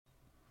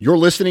You're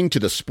listening to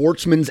the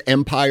Sportsman's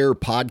Empire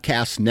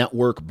Podcast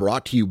Network,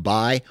 brought to you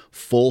by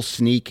Full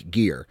Sneak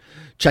Gear.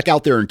 Check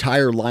out their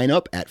entire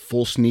lineup at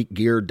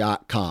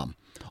fullsneakgear.com.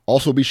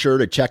 Also be sure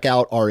to check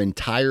out our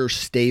entire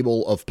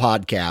stable of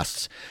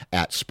podcasts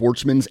at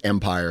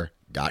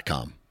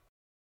sportsmansempire.com.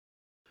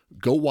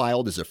 Go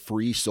Wild is a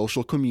free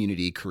social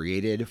community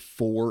created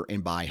for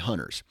and by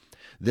hunters.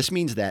 This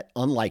means that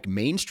unlike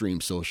mainstream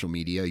social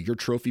media, your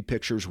trophy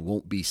pictures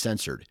won't be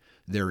censored.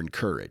 They're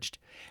encouraged.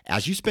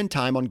 As you spend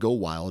time on Go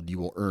Wild, you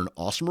will earn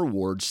awesome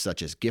rewards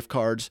such as gift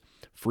cards,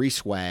 free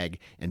swag,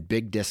 and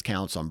big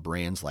discounts on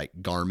brands like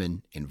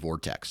Garmin and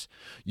Vortex.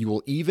 You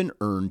will even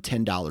earn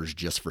 $10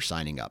 just for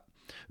signing up.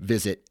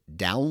 Visit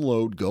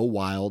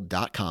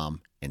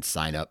downloadgowild.com and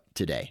sign up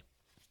today.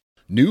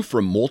 New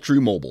from Moultrie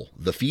Mobile,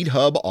 the Feed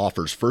Hub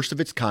offers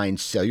first-of-its-kind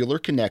cellular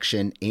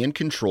connection and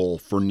control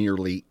for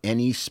nearly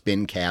any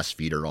spin cast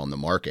feeder on the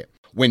market.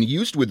 When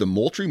used with the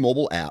Moultrie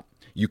Mobile app,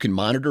 you can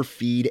monitor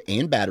feed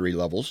and battery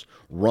levels,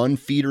 run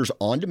feeders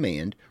on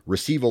demand,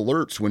 receive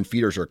alerts when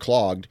feeders are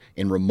clogged,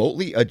 and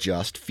remotely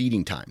adjust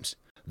feeding times.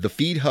 The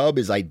Feed Hub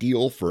is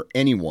ideal for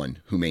anyone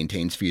who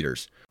maintains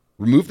feeders.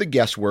 Remove the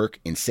guesswork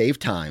and save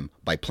time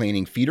by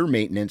planning feeder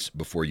maintenance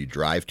before you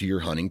drive to your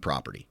hunting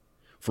property.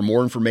 For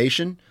more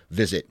information,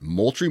 visit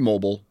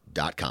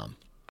moultriemobile.com.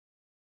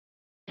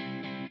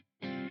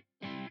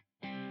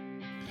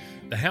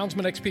 The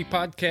Houndsman XP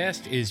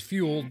podcast is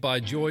fueled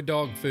by Joy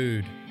Dog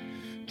Food.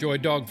 Joy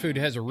Dog Food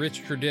has a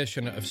rich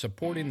tradition of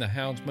supporting the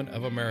Houndsman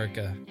of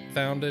America.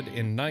 Founded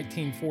in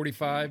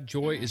 1945,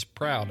 Joy is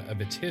proud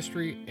of its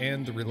history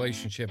and the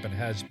relationship it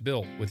has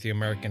built with the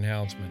American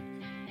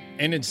Houndsman.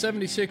 And in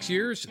 76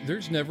 years,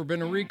 there's never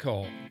been a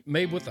recall.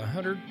 Made with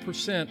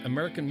 100%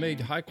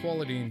 American-made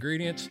high-quality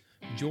ingredients,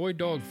 Joy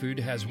Dog Food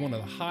has one of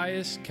the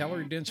highest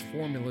calorie-dense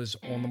formulas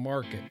on the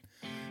market.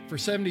 For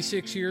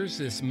 76 years,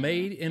 this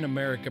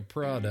made-in-America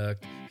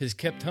product has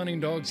kept hunting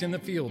dogs in the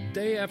field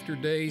day after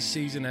day,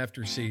 season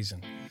after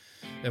season.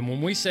 And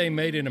when we say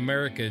made in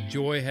America,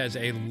 Joy has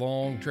a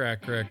long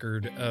track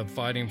record of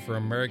fighting for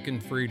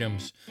American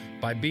freedoms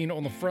by being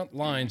on the front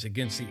lines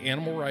against the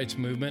animal rights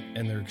movement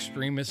and their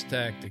extremist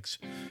tactics.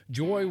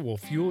 Joy will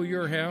fuel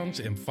your hounds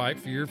and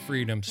fight for your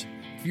freedoms.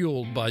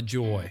 Fueled by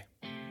Joy.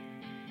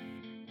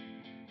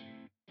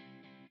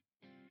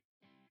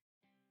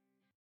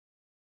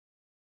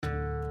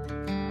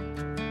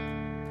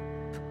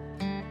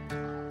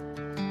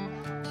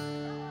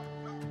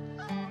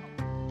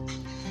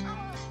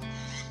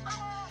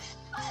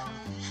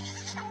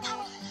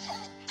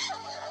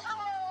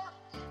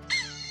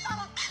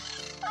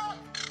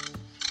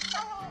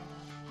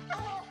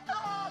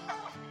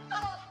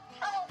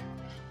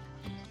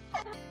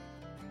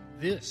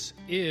 This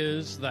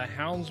is the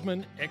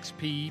Houndsman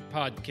XP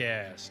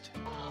podcast.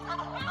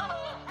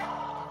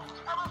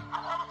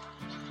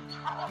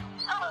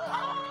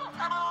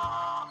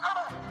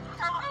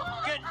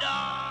 Good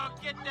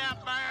dog, get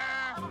that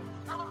bear.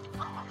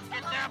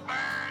 Get that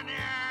bear in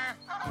there.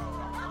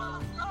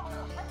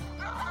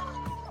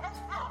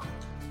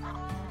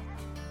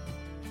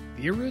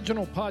 The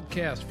original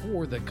podcast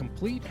for the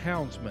complete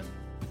Houndsman.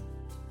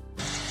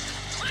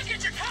 Look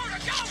at your coat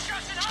and go,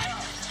 Justin.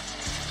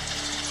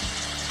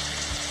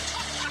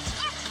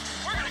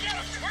 We're gonna get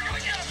him. We're gonna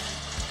get him.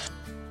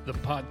 The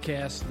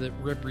podcast that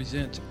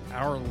represents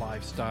our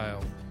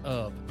lifestyle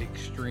of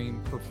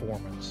extreme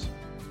performance.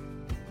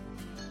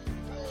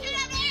 Get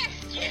him there.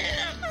 Get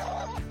him.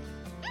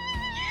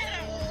 Get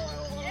him.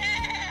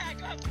 Yeah,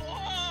 good boy. Good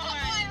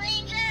boy,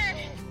 Ranger.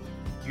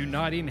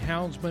 Uniting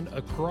houndsmen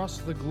across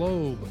the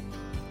globe,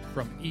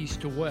 from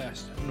east to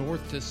west,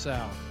 north to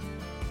south.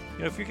 You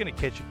know, if you're going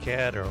to catch a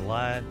cat or a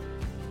lion,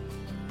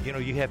 you know,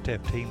 you have to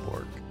have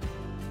teamwork.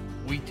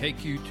 We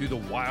take you to the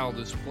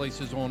wildest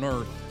places on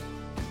earth.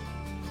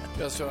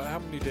 Yeah, so how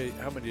many days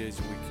a week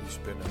can you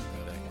spend out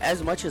there?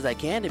 As much as I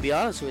can, to be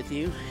honest with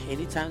you.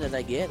 Anytime that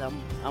I get,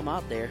 I'm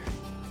out there.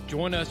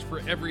 Join us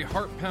for every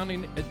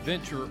heart-pounding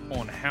adventure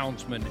on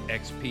Houndsman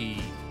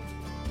XP.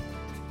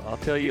 I'll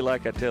tell you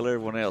like I tell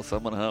everyone else,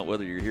 I'm going to hunt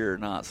whether you're here or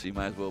not, so you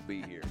might as well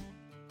be here.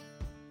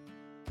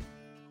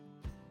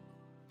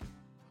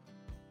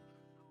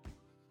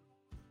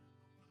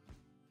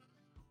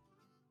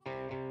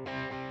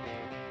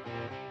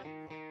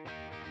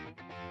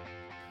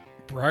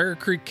 Briar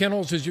Creek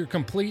Kennels is your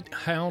complete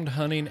hound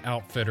hunting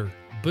outfitter.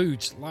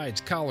 Boots,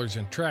 lights, collars,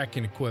 and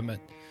tracking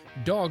equipment.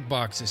 Dog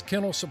boxes,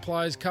 kennel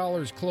supplies,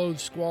 collars,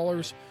 clothes,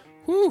 squallers.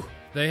 Whew,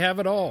 they have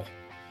it all.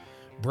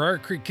 Briar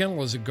Creek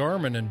Kennel is a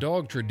Garmin and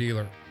Dogtra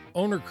dealer.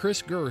 Owner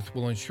Chris Girth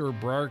will ensure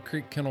Briar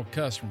Creek Kennel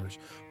customers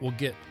will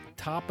get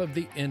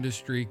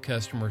top-of-the-industry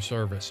customer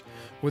service.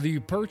 Whether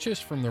you purchase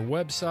from their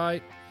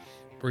website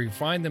or you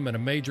find them at a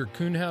major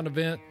coonhound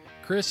event,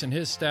 Chris and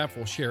his staff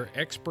will share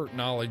expert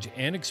knowledge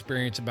and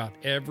experience about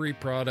every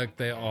product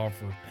they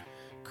offer.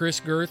 Chris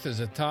Girth is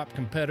a top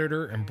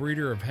competitor and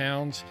breeder of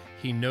hounds.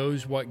 He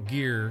knows what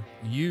gear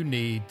you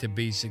need to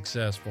be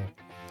successful.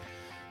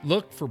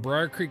 Look for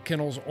Briar Creek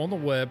Kennels on the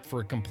web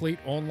for a complete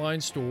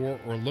online store,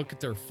 or look at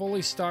their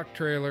fully stocked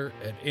trailer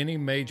at any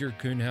major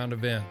coonhound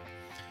event.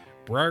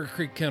 Briar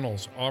Creek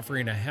Kennels,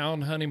 offering a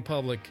hound hunting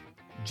public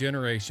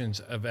generations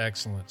of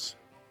excellence.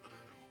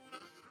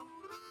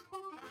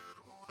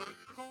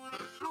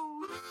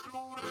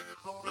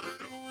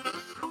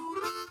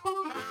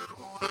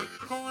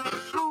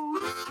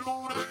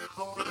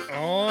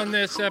 On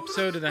this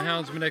episode of the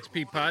Houndsman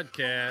XP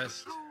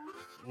podcast,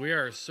 we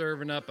are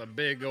serving up a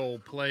big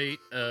old plate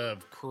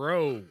of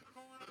crow.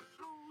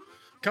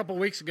 A couple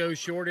weeks ago,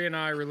 Shorty and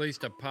I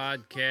released a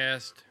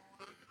podcast,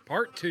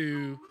 part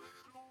 2,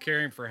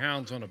 Caring for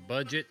Hounds on a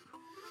Budget.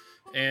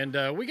 And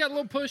we got a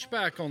little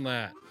pushback on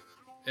that.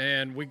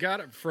 And we got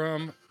it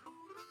from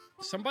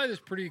somebody that's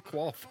pretty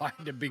qualified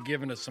to be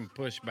giving us some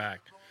pushback.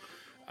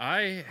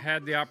 I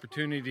had the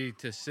opportunity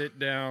to sit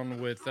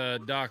down with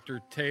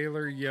Dr.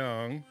 Taylor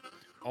Young,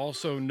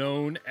 also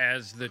known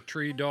as the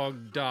Tree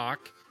Dog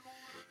Doc.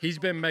 He's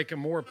been making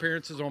more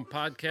appearances on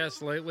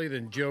podcasts lately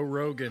than Joe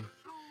Rogan.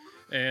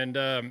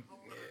 And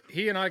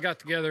he and I got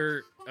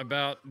together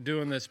about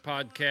doing this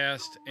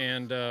podcast,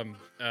 and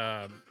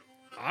I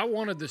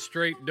wanted the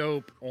straight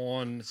dope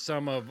on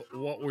some of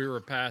what we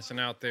were passing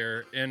out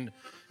there. And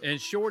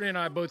Shorty and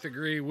I both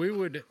agree we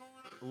would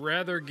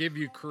rather give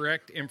you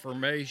correct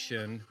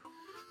information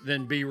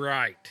than be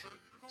right.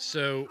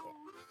 So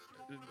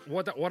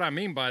what I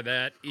mean by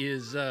that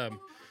is Houndsman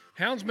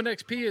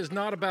XP is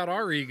not about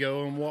our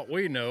ego and what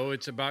we know.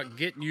 It's about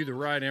getting you the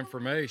right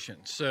information.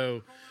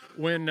 So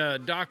when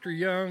Dr.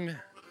 Young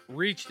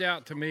reached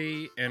out to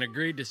me and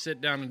agreed to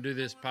sit down and do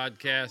this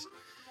podcast,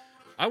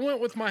 I went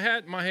with my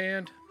hat in my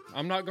hand.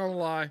 I'm not going to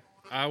lie.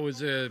 I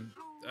was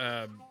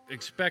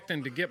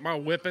expecting to get my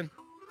whipping,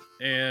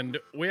 and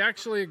we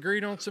actually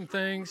agreed on some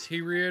things.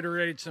 He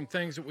reiterated some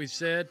things that we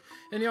said,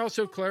 and he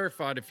also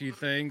clarified a few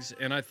things,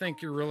 and I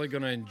think you're really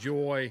going to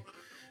enjoy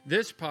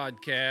this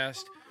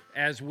podcast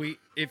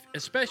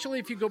especially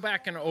if you go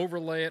back and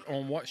overlay it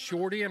on what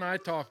Shorty and I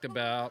talked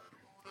about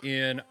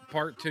in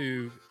part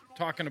 2,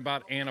 talking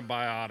about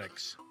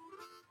antibiotics.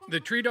 The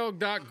Tree Dog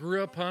Doc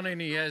grew up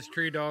hunting. He has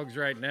tree dogs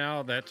right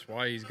now. That's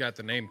why he's got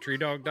the name Tree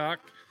Dog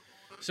Doc.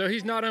 So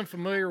he's not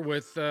unfamiliar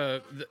with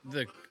the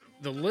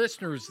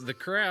listeners, the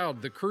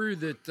crowd, the crew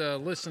that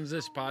listens to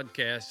this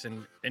podcast,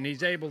 and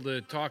he's able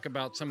to talk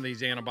about some of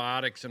these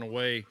antibiotics in a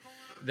way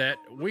that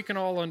we can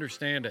all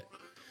understand it.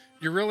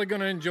 You're really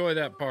going to enjoy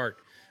that part.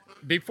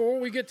 Before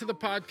we get to the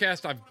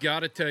podcast, I've got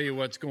to tell you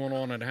what's going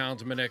on at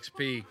Houndsman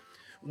XP.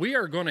 We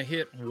are going to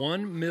hit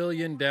 1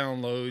 million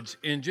downloads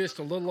in just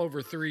a little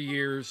over 3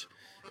 years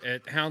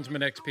at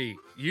Houndsman XP.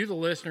 You, the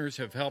listeners,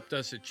 have helped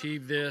us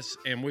achieve this,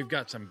 and we've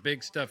got some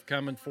big stuff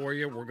coming for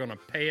you. We're going to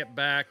pay it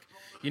back.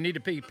 You need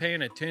to be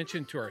paying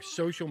attention to our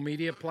social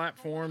media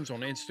platforms on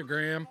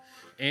Instagram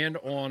and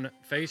on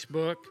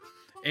Facebook,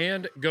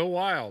 and Go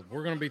Wild.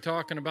 We're going to be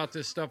talking about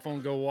this stuff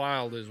on Go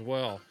Wild as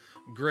well.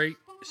 Great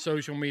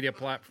social media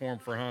platform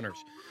for hunters.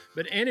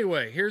 But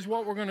anyway, here's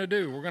what we're going to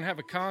do. We're going to have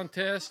a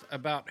contest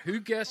about who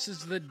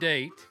guesses the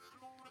date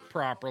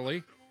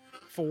properly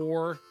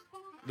for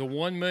the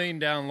 1 million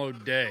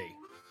download day.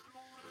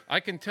 I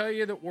can tell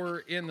you that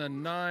we're in the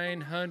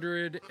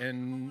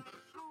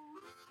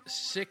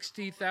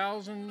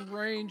 960,000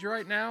 range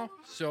right now,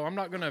 so I'm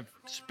not going to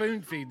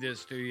spoon feed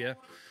this to you.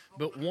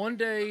 But one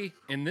day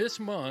in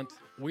this month,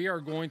 we are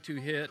going to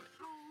hit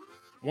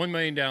 1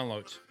 million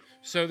downloads.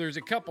 So there's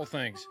a couple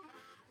things.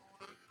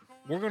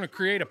 We're going to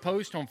create a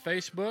post on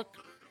Facebook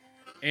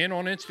and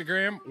on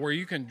Instagram where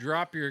you can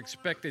drop your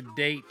expected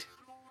date.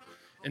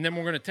 And then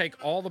we're going to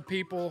take all the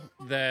people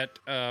that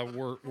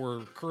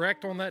were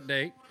correct on that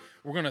date.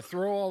 We're going to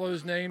throw all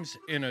those names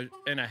in a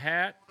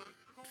hat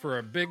for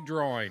a big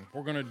drawing.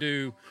 We're going to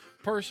do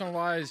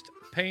personalized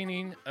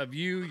painting of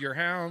you, your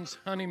hounds,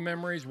 hunting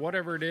memories,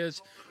 whatever it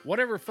is.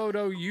 Whatever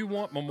photo you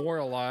want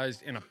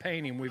memorialized in a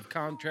painting, we've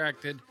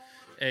contracted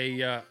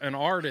an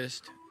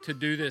artist to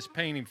do this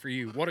painting for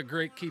you. What a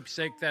great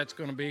keepsake that's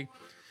going to be.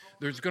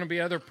 There's going to be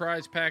other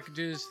prize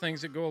packages,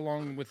 things that go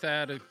along with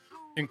that,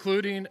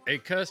 including a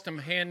custom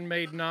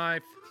handmade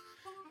knife.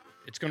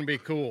 It's going to be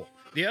cool.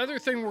 The other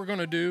thing we're going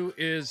to do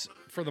is,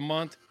 for the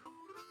month,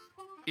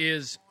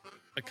 is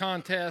a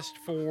contest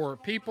for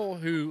people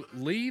who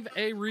leave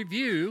a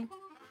review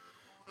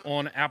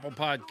on Apple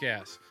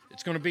Podcasts.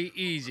 It's going to be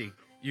easy.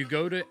 You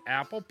go to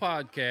Apple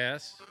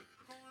Podcasts,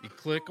 you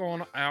click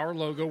on our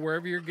logo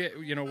wherever you're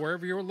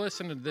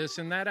listening to this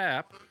in that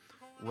app,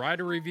 write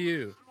a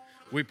review.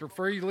 We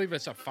prefer you leave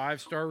us a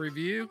 5-star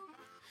review,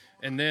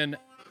 and then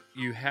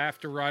you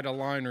have to write a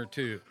line or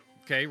two.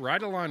 Okay,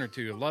 write a line or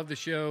two. Love the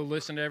show,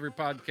 listen to every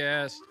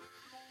podcast,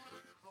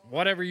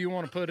 whatever you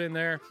want to put in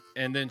there,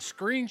 and then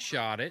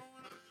screenshot it,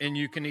 and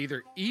you can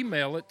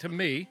email it to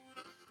me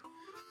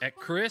at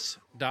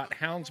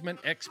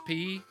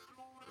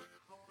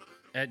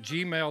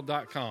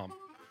chris.houndsmanxp@gmail.com.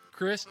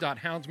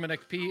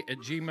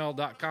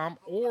 chris.houndsmanxp@gmail.com,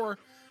 or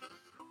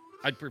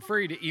I'd prefer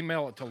you to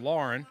email it to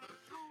Lauren,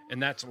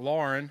 and that's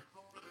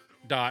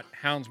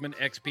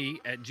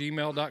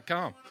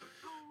lauren.houndsmanxp@gmail.com.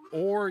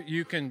 Or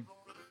you can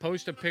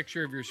post a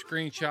picture of your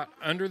screenshot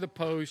under the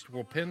post.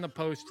 We'll pin the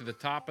post to the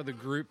top of the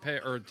group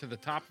or to the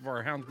top of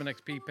our Houndsman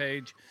XP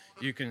page.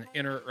 You can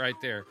enter it right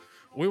there.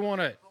 we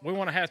want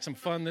to have some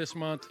fun this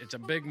month. It's a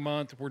big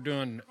month. We're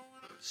doing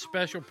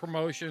special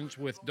promotions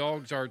with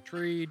Dogs Are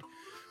Treed.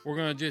 We're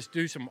going to just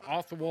do some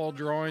off-the-wall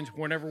drawings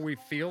whenever we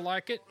feel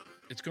like it.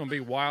 It's going to be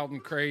wild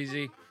and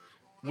crazy.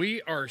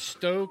 We are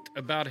stoked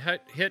about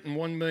hitting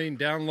 1 million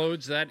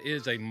downloads. That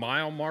is a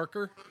mile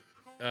marker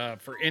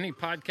for any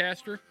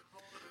podcaster.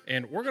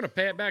 And we're going to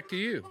pay it back to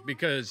you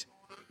because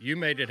you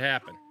made it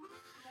happen.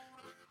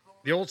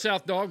 The Old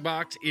South Dog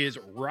Box is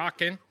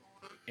rocking,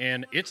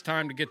 and it's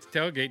time to get the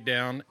tailgate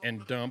down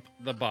and dump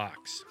the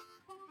box.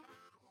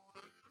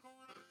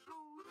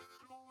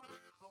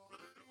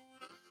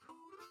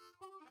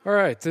 All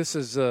right, this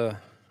is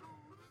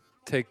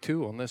take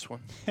 2 on this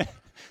one.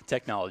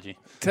 Technology,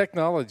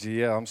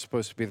 yeah. I'm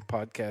supposed to be the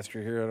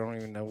podcaster here. I don't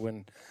even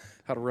know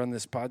how to run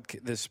this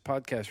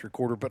podcast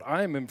recorder, but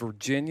I am in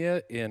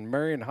Virginia in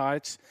Marion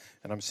Heights,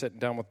 and I'm sitting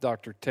down with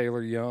Dr.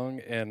 Taylor Young,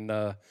 and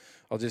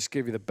I'll just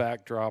give you the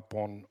backdrop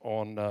on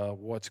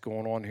what's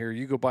going on here.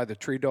 You go by the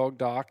Tree Dog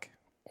Doc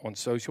on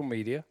social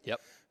media.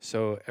 Yep.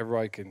 So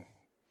everybody can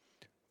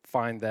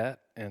find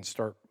that and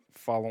start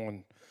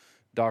following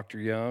Dr.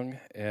 Young.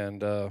 And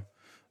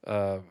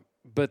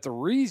but the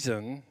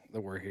reason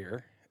that we're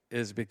here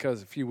is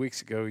because a few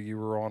weeks ago you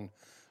were on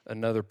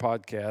another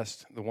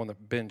podcast, the one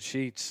that Ben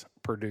Sheets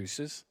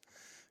produces,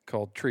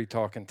 called Tree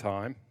Talking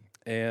Time.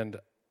 And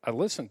I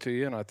listened to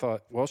you and I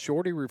thought, well,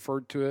 Shorty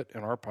referred to it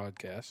in our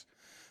podcast.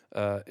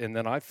 And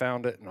then I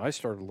found it and I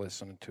started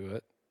listening to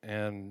it.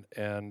 And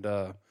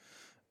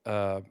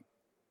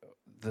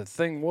the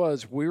thing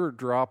was, we were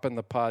dropping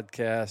the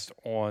podcast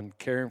on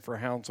Caring for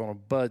Hounds on a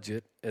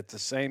Budget at the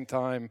same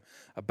time,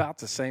 about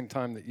the same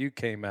time that you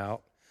came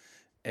out.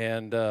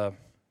 And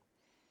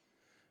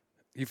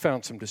you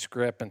found some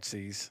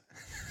discrepancies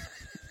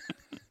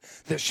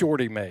that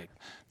Shorty made.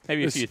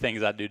 Maybe a few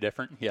things I'd do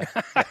different. Yeah,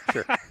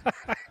 sure.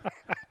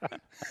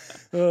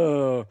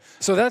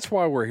 So that's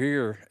why we're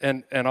here.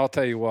 And I'll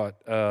tell you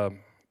what,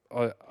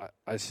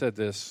 I said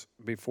this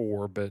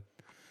before, but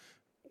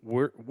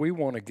we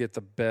want to get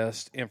the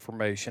best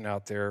information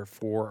out there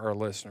for our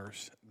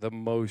listeners, the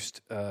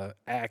most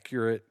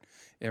accurate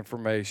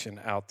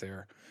information out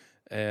there.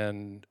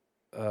 And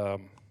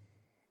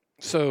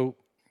so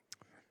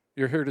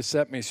you're here to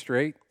set me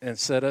straight and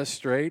set us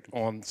straight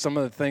on some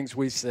of the things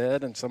we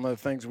said and some of the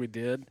things we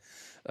did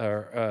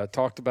or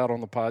talked about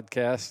on the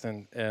podcast.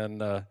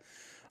 And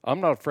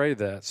I'm not afraid of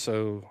that,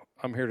 so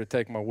I'm here to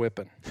take my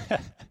whipping.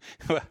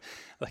 Well,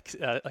 like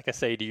I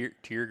say, to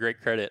your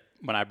great credit,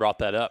 when I brought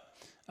that up,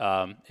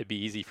 it'd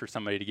be easy for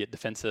somebody to get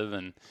defensive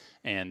and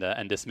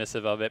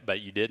dismissive of it,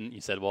 but you didn't.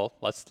 You said, "Well,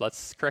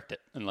 let's correct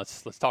it and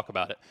let's talk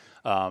about it,"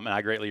 and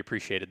I greatly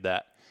appreciated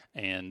that.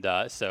 And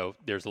so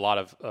there's a lot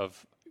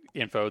of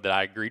info that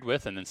I agreed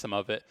with, and then some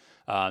of it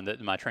that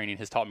my training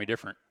has taught me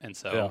different. And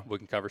so we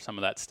can cover some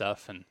of that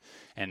stuff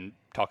and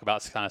talk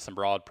about kind of some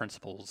broad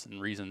principles and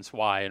reasons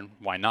why and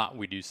why not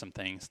we do some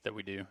things that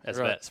we do as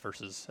vets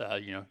versus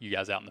you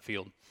guys out in the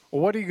field.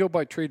 Well, what do you go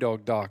by Tree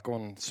Dog Doc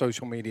on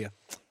social media?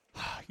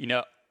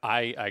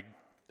 I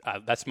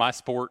that's my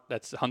sport.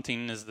 That's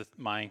hunting is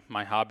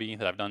my hobby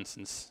that I've done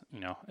since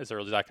as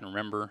early as I can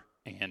remember.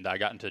 And I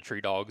got into tree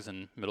dogs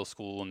in middle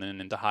school and then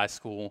into high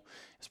school.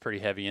 I was pretty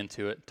heavy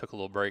into it. Took a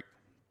little break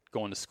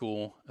going to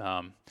school,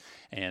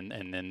 and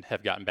then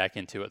have gotten back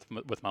into it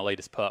with my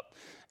latest pup.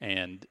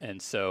 And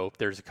so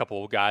there's a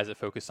couple of guys that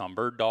focus on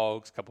bird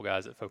dogs, a couple of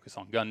guys that focus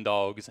on gun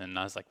dogs. And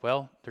I was like,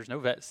 well, there's no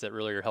vets that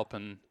really are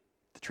helping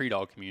the tree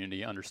dog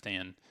community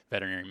understand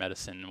veterinary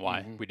medicine and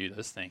why we do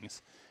those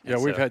things. Yeah,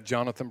 we've had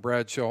Jonathan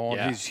Bradshaw on.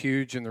 Yeah. He's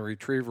huge in the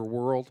retriever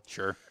world.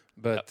 Sure.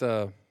 But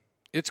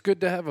it's good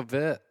to have a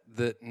vet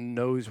that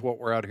knows what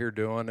we're out here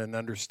doing and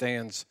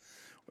understands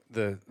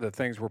the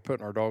things we're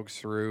putting our dogs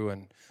through.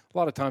 And a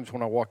lot of times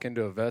when I walk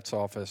into a vet's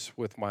office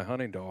with my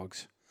hunting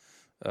dogs,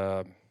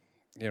 I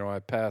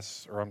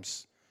pass, or a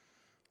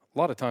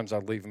lot of times I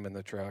leave them in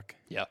the truck.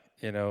 Yeah.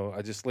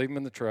 I just leave them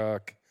in the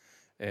truck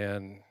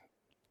and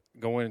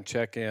go in and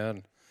check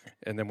in.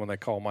 And then when they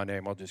call my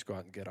name, I'll just go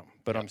out and get them.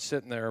 But I'm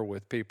sitting there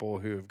with people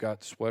who have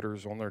got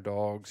sweaters on their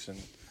dogs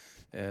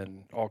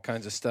and all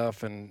kinds of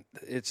stuff. And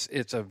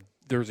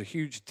there's a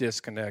huge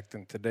disconnect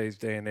in today's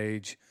day and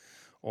age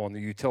on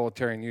the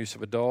utilitarian use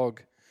of a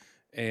dog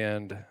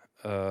and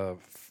the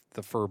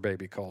fur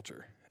baby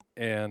culture.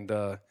 And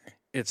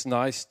it's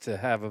nice to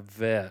have a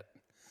vet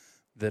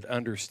that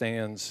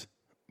understands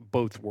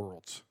both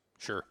worlds.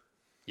 Sure.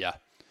 Yeah.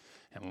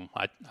 And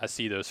I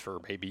see those fur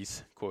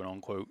babies, quote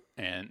unquote,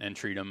 and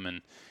treat them.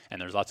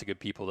 And there's lots of good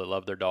people that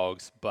love their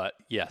dogs. But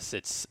yes,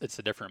 it's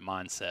a different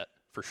mindset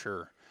for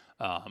sure.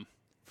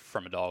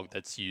 From a dog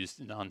that's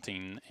used in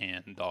hunting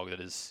and a dog that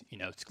is,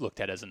 it's looked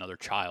at as another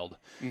child.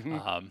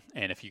 Mm-hmm.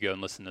 And if you go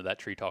and listen to that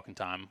Tree Talking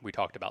Time, we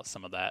talked about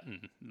some of that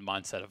and the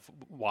mindset of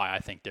why I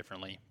think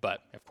differently.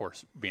 But of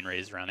course, being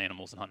raised around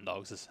animals and hunting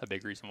dogs is a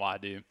big reason why I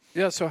do.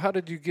 Yeah. So how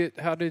did you get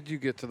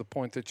to the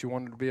point that you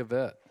wanted to be a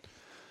vet?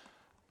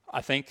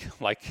 I think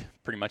like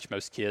pretty much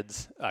most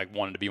kids, I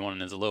wanted to be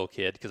one as a little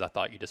kid because I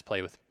thought you just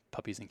play with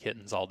puppies and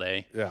kittens all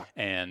day. Yeah.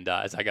 And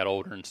as I got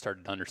older and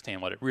started to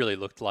understand what it really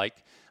looked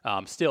like,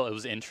 still it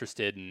was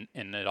interested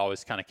and it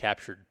always kind of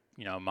captured,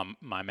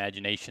 my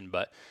imagination.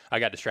 But I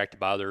got distracted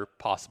by other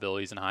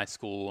possibilities in high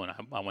school, and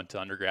I went to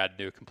undergrad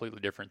to do a completely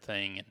different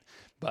thing.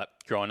 But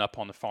growing up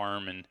on the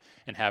farm and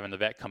having the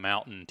vet come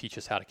out and teach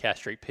us how to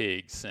castrate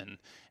pigs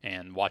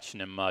and watching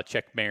them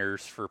check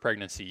mares for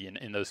pregnancy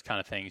and those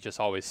kind of things just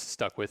always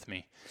stuck with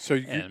me. So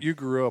you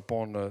grew up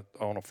on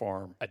a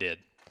farm? I did.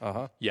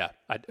 Uh-huh. Yeah.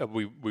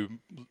 We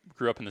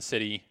grew up in the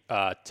city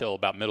till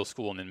about middle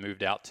school, and then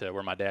moved out to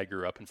where my dad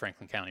grew up in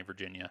Franklin County,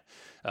 Virginia,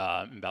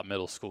 about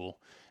middle school.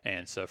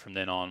 And so from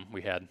then on,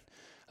 we had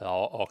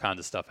all kinds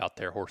of stuff out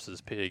there: horses,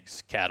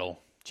 pigs,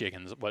 cattle,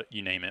 chickens, what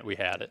you name it, we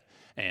had it.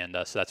 And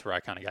so that's where I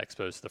kind of got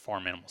exposed to the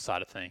farm animal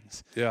side of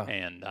things. Yeah.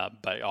 And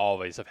but I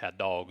always have had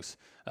dogs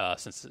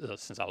since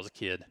I was a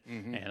kid,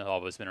 and I've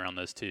always been around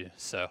those too.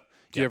 So.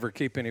 Do you ever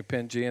keep any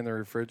Pen-G in the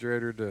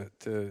refrigerator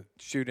to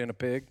shoot in a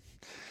pig?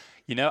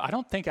 I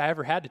don't think I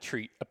ever had to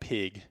treat a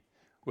pig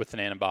with an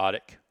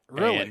antibiotic.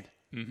 Really?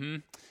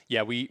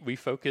 Yeah, we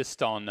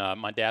focused on,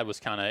 my dad was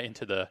kind of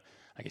into the,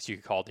 I guess you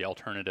could call it the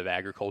alternative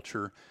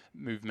agriculture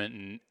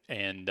movement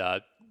and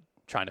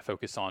trying to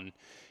focus on,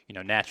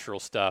 natural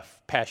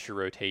stuff, pasture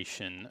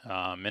rotation,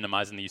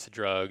 minimizing the use of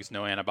drugs,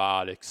 no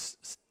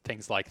antibiotics,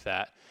 things like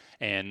that.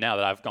 And now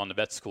that I've gone to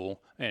vet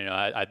school,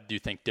 I do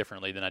think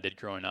differently than I did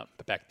growing up.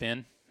 But back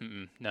then,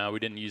 no, we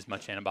didn't use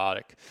much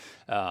antibiotic.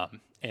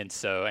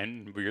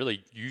 And we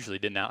really usually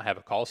did not have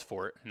a cause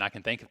for it. And I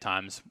can think of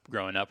times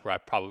growing up where I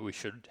probably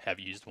should have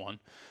used one.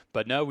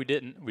 But no, we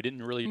didn't. We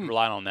didn't really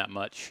rely on that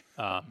much.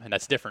 And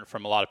that's different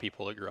from a lot of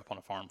people that grew up on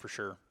a farm for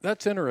sure.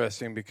 That's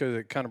interesting because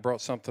it kind of brought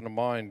something to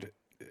mind.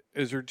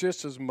 Is there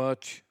just as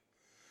much,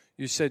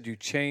 you said you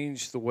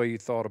changed the way you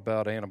thought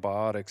about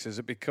antibiotics. Is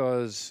it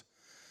because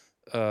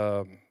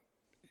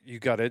you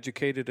got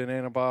educated in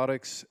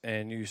antibiotics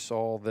and you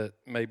saw that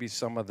maybe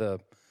some of the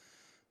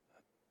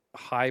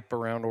hype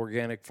around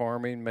organic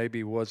farming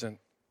maybe wasn't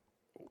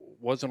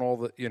all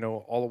that,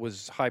 all it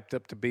was hyped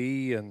up to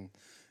be, and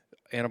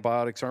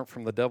antibiotics aren't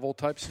from the devil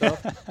type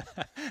stuff?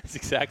 That's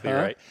exactly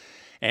right.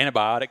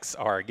 Antibiotics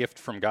are a gift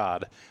from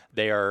God.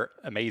 They are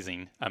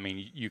amazing. I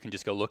mean, you can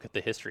just go look at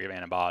the history of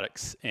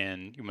antibiotics.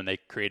 And when they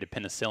created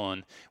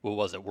penicillin, what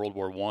was it, World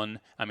War I?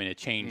 I mean, it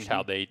changed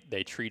how they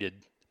treated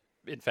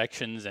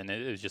infections, and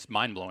it was just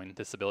mind-blowing,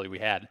 this ability we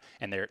had.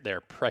 And they're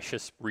a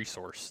precious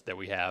resource that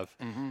we have,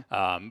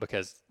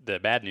 because the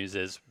bad news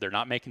is they're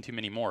not making too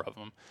many more of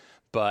them.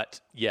 But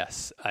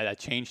yes, I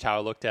changed how I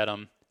looked at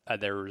them.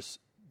 There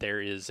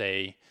is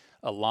a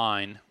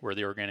line where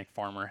the organic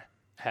farmer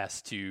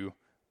has to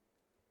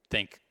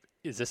think,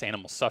 is this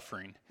animal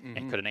suffering,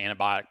 and could an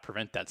antibiotic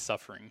prevent that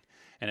suffering?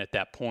 And at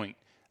that point,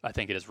 I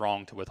think it is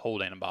wrong to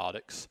withhold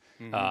antibiotics.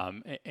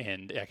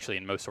 And actually,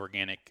 in most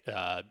organic,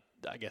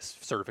 I guess,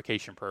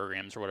 certification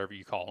programs or whatever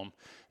you call them,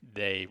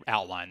 they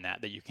outline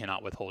that you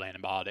cannot withhold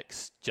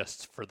antibiotics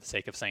just for the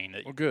sake of saying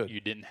that you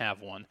didn't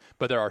have one.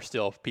 But there are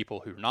still people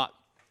who are not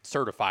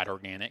certified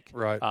organic,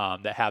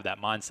 that have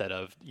that mindset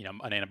of,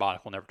 an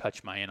antibiotic will never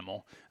touch my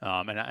animal.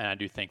 And I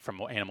do think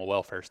from an animal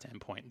welfare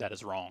standpoint, that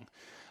is wrong.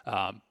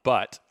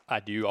 But I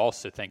do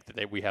also think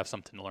that we have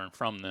something to learn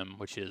from them,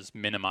 which is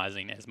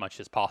minimizing as much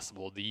as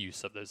possible the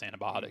use of those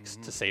antibiotics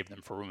to save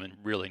them for women who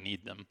really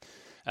need them.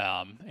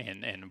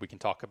 And we can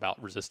talk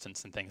about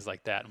resistance and things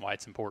like that and why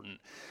it's important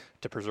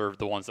to preserve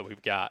the ones that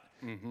we've got.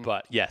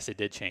 But yes, it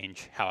did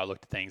change how I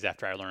looked at things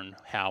after I learned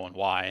how and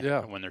why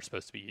and when they're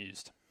supposed to be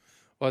used.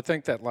 Well, I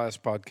think that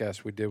last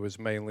podcast we did was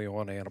mainly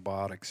on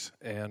antibiotics,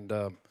 and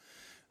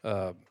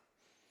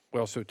we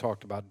also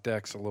talked about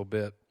Dex a little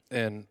bit,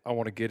 and I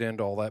want to get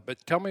into all that. But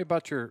tell me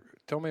about your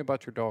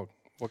dog.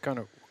 What kind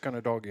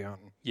of dog you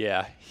hunting?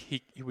 Yeah,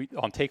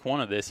 on take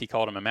one of this, he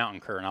called him a mountain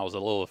cur, and I was a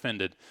little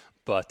offended.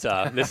 But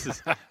this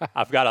is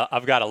I've got a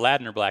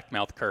Ladner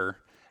blackmouth cur,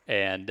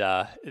 and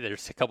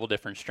there's a couple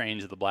different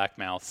strains of the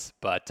blackmouths,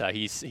 but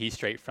he's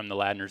straight from the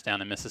Ladners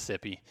down in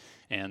Mississippi,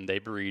 and they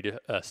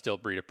still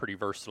breed a pretty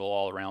versatile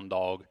all around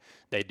dog.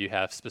 They do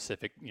have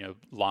specific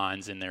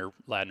lines in their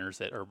Ladners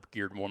that are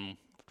geared one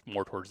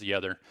more towards the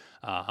other,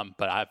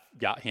 but I've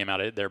got him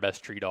out of their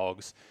best tree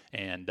dogs,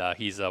 and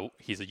he's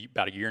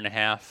about a year and a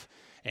half,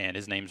 and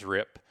his name's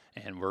Rip,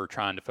 and we're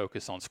trying to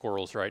focus on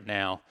squirrels right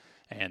now.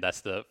 And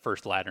that's the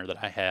first Ladner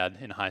that I had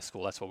in high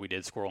school. That's what we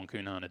did, squirrel and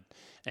coon hunted.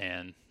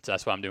 And so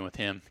that's what I'm doing with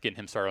him, getting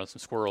him started on some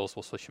squirrels.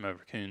 We'll switch him over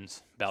to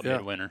coons about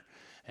midwinter.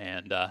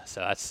 And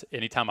so that's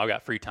anytime I've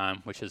got free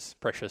time, which is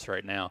precious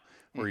right now.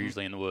 We're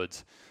usually in the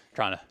woods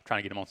trying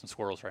to get him on some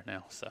squirrels right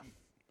now. So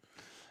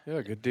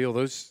yeah, good deal.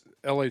 Those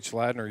LH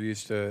Ladner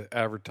used to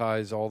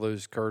advertise all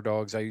those cur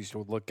dogs. I used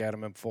to look at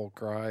them in full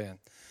cry.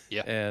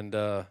 And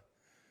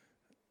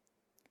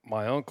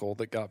my uncle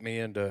that got me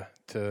into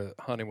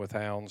hunting with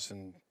hounds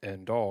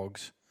and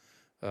dogs,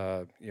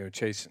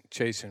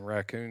 chasing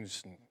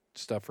raccoons and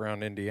stuff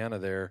around Indiana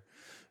there.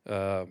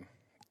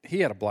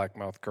 He had a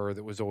blackmouth cur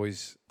that was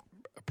always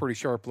a pretty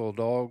sharp little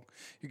dog.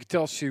 You could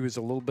tell she was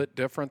a little bit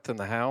different than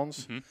the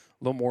hounds, a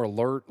little more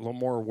alert, a little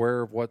more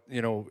aware of what,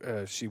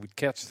 she would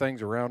catch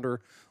things around her a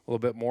little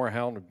bit more. A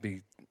hound would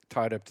be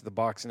tied up to the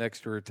box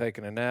next to her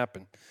taking a nap,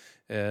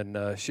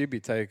 and she'd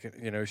be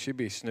she'd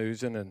be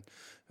snoozing, and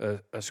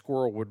a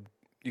squirrel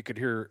you could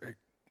hear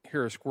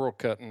a squirrel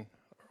cutting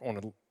on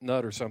a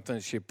nut or something,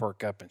 she'd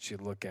perk up and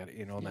she'd look at it,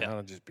 and the hound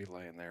would just be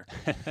laying there.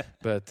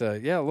 But a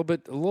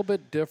little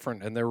bit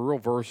different, and they're real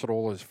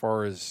versatile as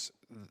far as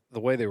the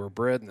way they were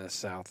bred in the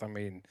South. I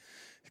mean,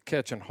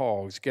 catching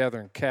hogs,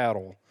 gathering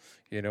cattle.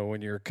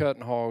 When you're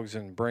cutting hogs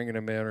and bringing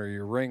them in, or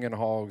you're ringing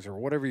hogs, or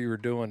whatever you were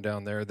doing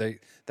down there,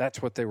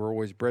 that's what they were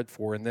always bred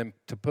for. And then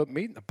to put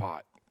meat in the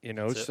pot,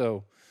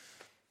 so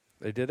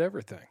they did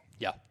everything.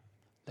 Yeah.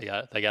 They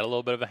got a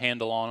little bit of a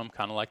handle on them,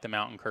 kind of like the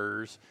mountain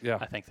curs. Yeah.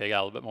 I think they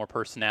got a little bit more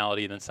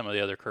personality than some of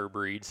the other cur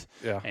breeds.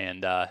 Yeah.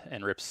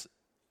 And Rip's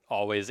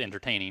always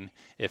entertaining,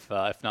 if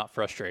not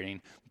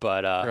frustrating.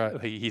 But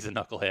right. He's a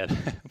knucklehead.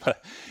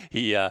 But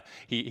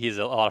he's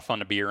a lot of fun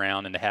to be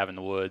around and to have in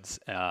the woods.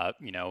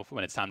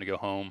 When it's time to go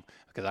home,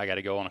 because I got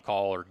to go on a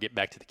call or get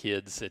back to the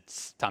kids,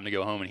 it's time to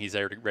go home, and he's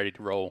there ready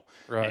to roll.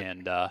 Right.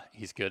 And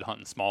he's good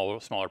hunting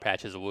smaller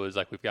patches of woods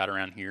like we've got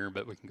around here,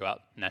 but we can go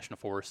out national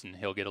forest and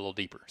he'll get a little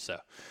deeper. So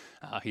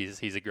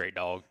he's a great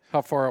dog.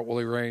 How far out will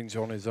he range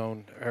on his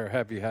own, or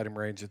have you had him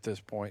range at this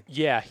point?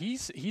 Yeah,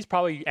 he's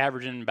probably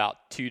averaging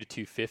about 2 to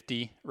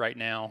 250 right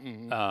now.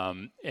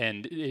 Mm-hmm.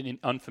 And in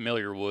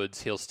unfamiliar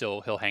woods, he'll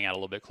hang out a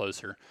little bit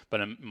closer. But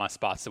in my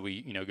spots that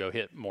we go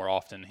hit more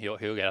often, he'll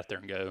get out there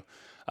and go.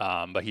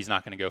 But he's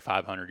not going to go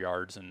 500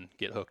 yards and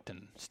get hooked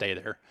and stay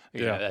there.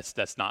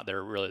 That's not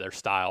their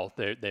style.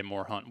 They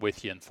more hunt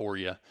with you and for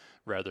you,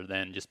 rather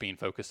than just being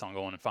focused on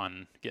going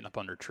and getting up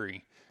under a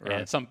tree. Right.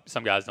 And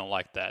some guys don't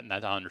like that, and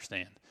that I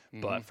understand.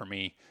 Mm-hmm. But for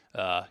me,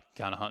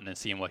 kind of hunting and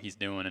seeing what he's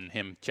doing and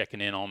him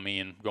checking in on me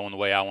and going the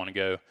way I want to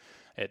go,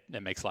 it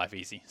makes life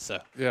easy. So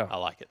I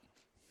like it.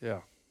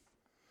 Yeah.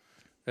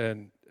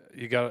 And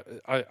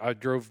I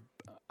drove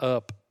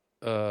up.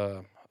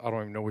 I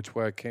don't even know which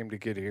way I came to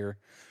get here,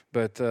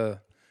 but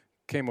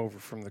came over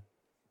from the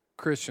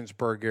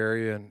Christiansburg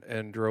area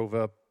and drove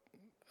up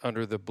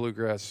under the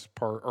Bluegrass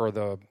Park, or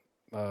the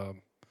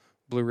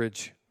Blue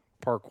Ridge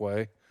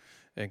Parkway,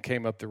 and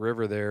came up the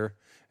river there.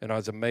 And I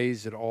was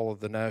amazed at all of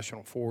the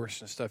national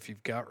forests and stuff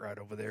you've got right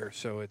over there.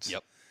 So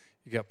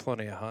you got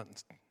plenty of hunting.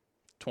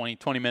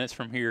 20 minutes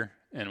from here,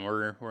 and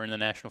we're in the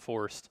national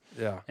forest.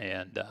 Yeah.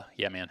 And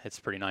man, it's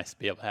pretty nice to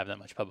be able to have that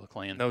much public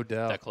land. No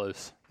doubt. That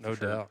close. No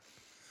doubt.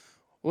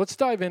 Well, let's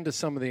dive into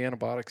some of the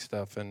antibiotic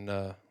stuff, and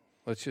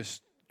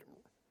is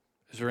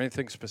there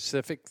anything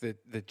specific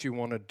that you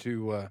wanted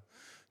to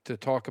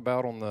talk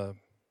about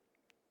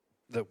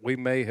that we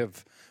may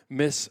have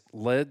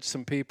misled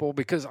some people?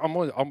 Because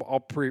I'll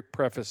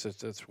preface it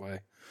this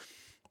way.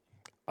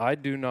 I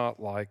do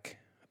not like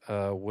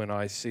when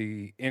I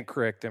see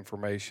incorrect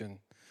information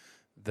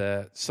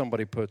that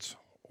somebody puts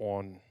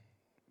on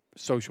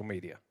social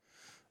media,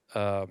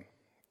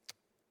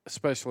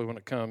 especially when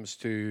it comes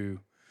to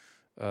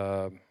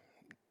how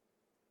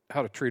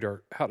to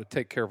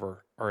take care of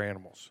our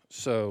animals.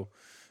 So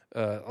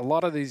a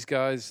lot of these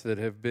guys that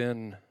have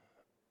been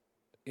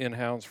in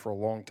hounds for a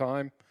long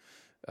time,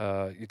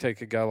 you take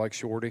a guy like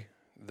Shorty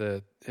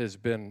that has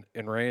been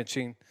in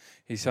ranching,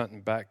 he's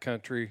hunting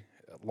backcountry,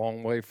 a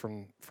long way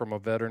from a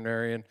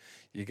veterinarian.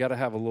 You got to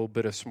have a little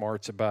bit of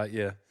smarts about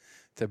you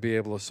to be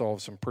able to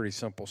solve some pretty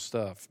simple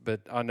stuff.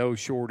 But I know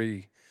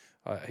Shorty,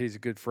 he's a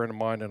good friend of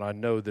mine, and I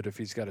know that if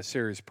he's got a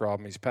serious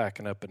problem, he's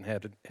packing up and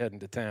heading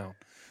to town.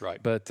 Right.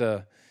 But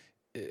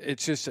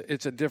it's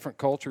a different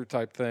culture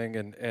type thing,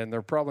 and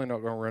they're probably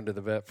not going to run to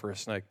the vet for a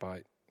snake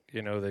bite.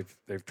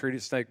 They've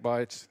treated snake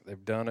bites,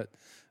 they've done it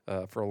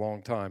for a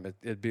long time.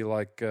 It'd be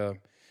like,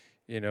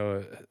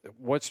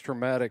 what's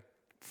traumatic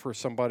for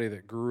somebody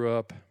that grew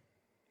up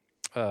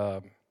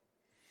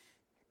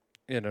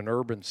in an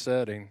urban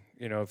setting?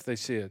 If they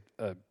see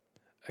a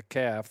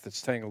calf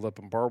that's tangled up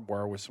in barbed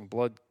wire with some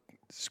blood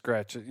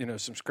scratches,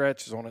 some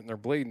scratches on it, and they're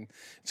bleeding,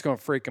 it's going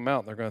to freak them out,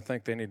 and they're going to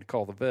think they need to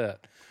call the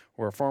vet.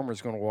 Where a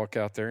farmer's going to walk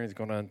out there and he's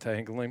going to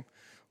untangle him,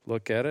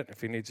 look at it.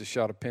 If he needs a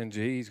shot of Pen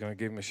G, he's going to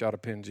give him a shot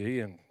of Pen G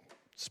and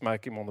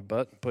smack him on the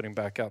butt and put him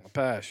back out in the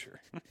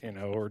pasture,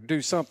 or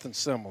do something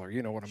similar.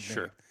 You know what I mean?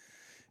 Sure.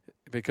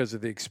 Because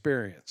of the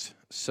experience.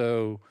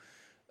 So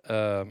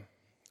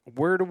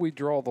where do we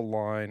draw the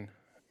line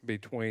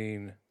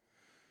between,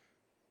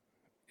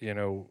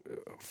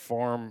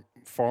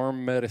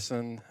 farm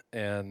medicine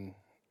and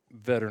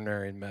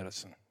veterinarian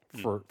medicine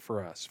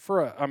for us?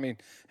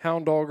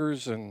 Hound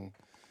doggers and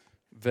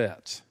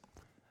vets.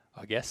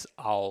 I guess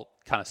I'll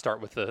kind of start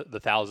with the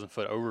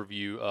 1,000-foot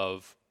overview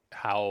of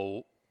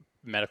how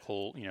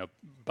medical,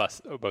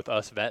 both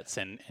us vets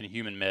and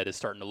human med is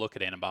starting to look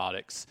at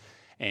antibiotics,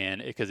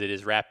 and because it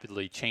is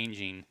rapidly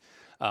changing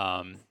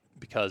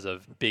because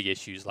of big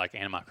issues like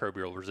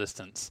antimicrobial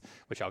resistance,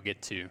 which I'll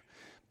get to.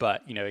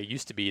 But it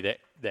used to be that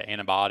the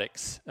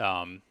antibiotics,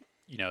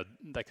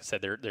 like I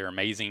said, they're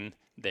amazing.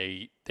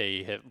 They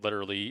have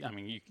literally, I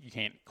mean, you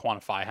can't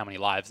quantify how many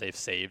lives they've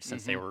saved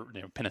since they were,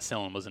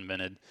 penicillin was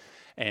invented.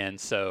 And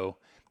so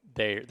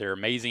they're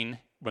amazing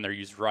when they're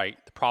used right.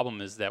 The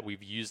problem is that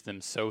we've used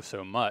them so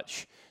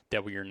much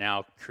that we are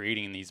now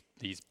creating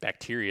these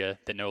bacteria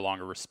that no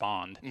longer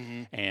respond,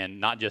 and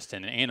not just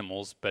in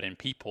animals, but in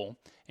people.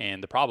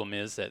 And the problem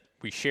is that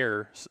we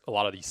share a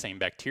lot of these same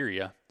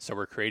bacteria, so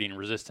we're creating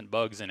resistant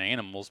bugs in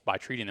animals by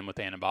treating them with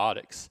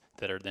antibiotics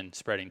that are then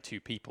spreading to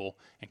people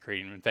and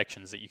creating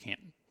infections that you can't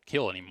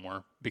kill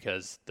anymore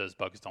because those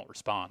bugs don't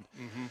respond.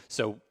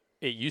 So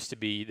it used to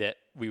be that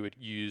we would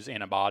use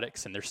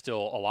antibiotics, and there's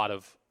still a lot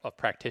of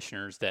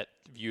practitioners that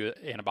view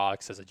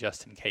antibiotics as a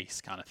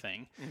just-in-case kind of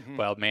thing.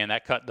 Well, man,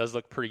 that cut does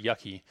look pretty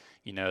yucky.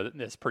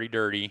 It's pretty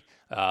dirty.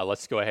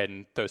 Let's go ahead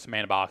and throw some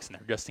antibiotics in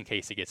there just in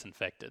case it gets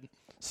infected.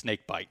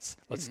 Snake bites.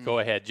 Let's go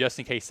ahead, just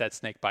in case that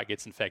snake bite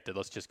gets infected,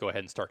 let's just go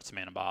ahead and start some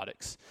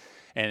antibiotics.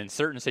 And in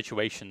certain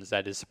situations,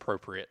 that is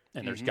appropriate,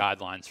 and there's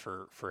guidelines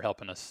for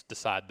helping us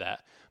decide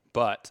that.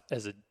 But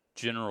as a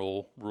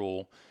general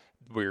rule,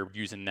 we're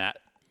using that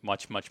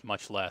much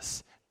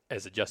less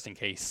as a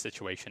just-in-case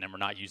situation, and we're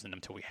not using them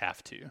until we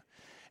have to.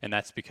 And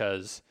that's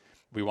because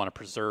we want to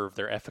preserve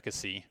their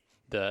efficacy.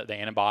 The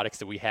antibiotics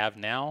that we have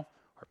now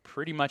are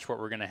pretty much what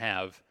we're going to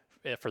have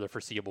for the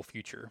foreseeable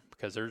future,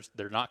 because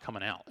they're not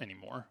coming out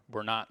anymore.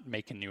 We're not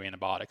making new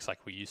antibiotics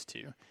like we used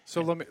to.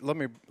 So let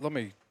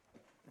me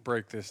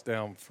break this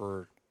down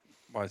for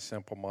my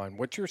simple mind.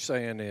 What you're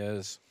saying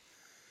is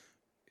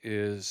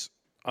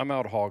I'm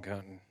out hog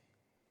hunting.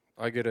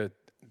 I get a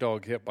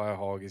dog hit by a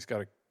hog. He's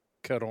got a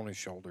cut on his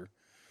shoulder.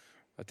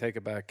 I take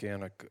it back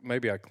in.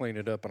 Maybe I clean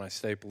it up and I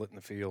staple it in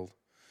the field,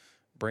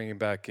 bring him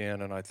back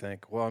in, and I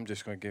think, well, I'm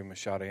just going to give him a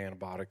shot of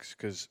antibiotics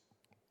because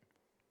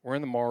we're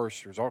in the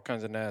marsh. There's all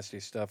kinds of nasty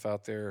stuff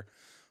out there.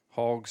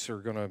 Hogs are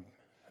going to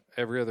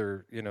every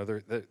other,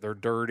 they're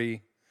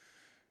dirty.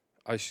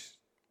 I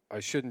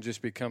shouldn't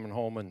just be coming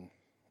home and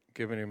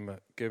giving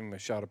him a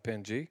shot of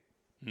Pen-G.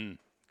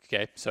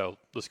 Okay, so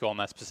let's go on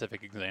that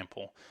specific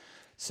example.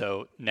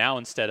 So now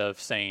instead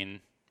of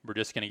saying we're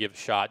just going to give a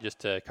shot just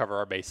to cover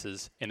our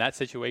bases, in that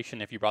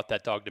situation, if you brought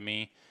that dog to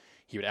me,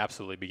 he would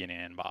absolutely be getting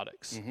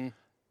antibiotics.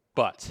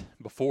 But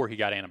before he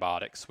got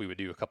antibiotics, we would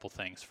do a couple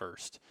things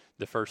first.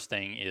 The first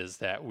thing is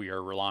that we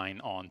are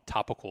relying on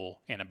topical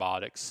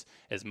antibiotics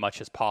as much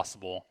as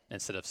possible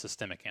instead of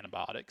systemic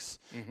antibiotics.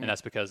 And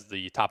that's because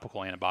the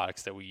topical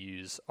antibiotics that we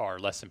use are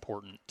less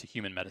important to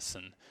human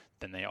medicine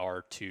than they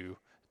are to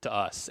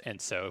us.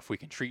 And so if we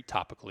can treat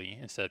topically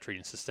instead of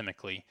treating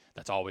systemically,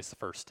 that's always the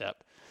first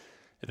step.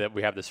 That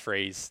we have this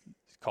phrase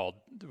called,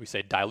 we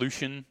say,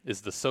 dilution is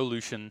the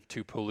solution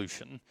to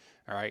pollution.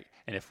 All right.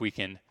 And if we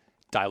can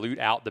dilute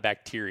out the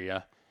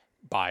bacteria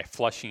by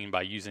flushing,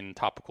 by using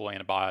topical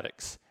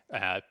antibiotics,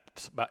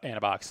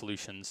 antibiotic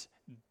solutions,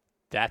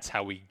 that's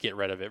how we get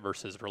rid of it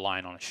versus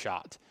relying on a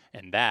shot.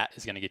 And that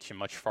is going to get you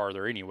much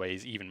farther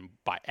anyways, even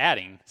by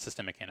adding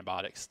systemic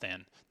antibiotics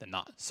than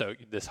not. So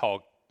this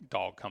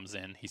dog comes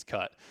in, he's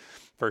cut.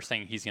 First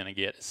thing he's going to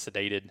get is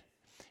sedated.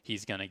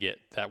 He's going to get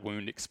that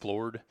wound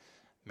explored.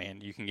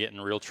 Man, you can get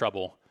in real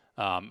trouble.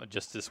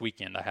 Just this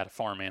weekend, I had a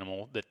farm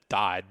animal that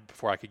died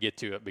before I could get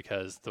to it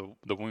because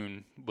the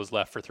wound was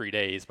left for 3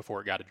 days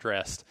before it got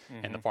addressed,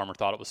 and the farmer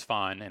thought it was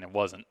fine, and it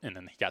wasn't, and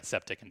then he got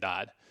septic and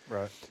died.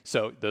 Right.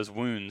 So those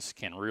wounds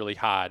can really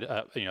hide.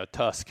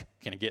 Tusk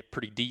can get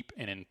pretty deep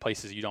and in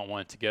places you don't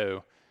want it to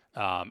go,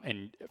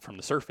 and from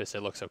the surface,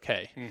 it looks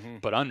okay,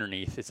 but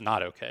underneath, it's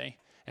not okay.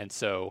 And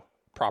so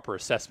proper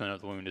assessment of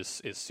the wound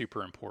is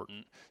super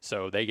important.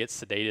 So they get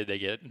sedated, they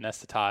get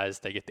anesthetized,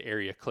 they get the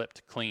area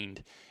clipped,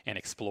 cleaned, and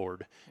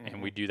explored.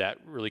 And we do that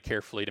really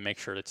carefully to make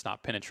sure that it's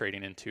not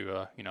penetrating into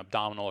a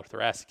abdominal or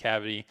thoracic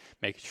cavity,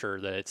 making sure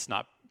that it's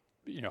not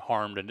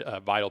harmed a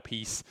vital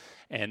piece.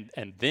 And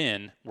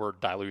then we're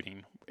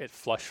diluting it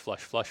flush,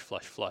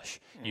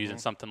 using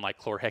something like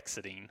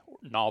chlorhexidine.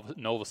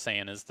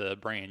 Novosan is the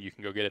brand. You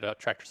can go get it at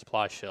Tractor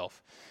Supply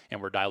shelf,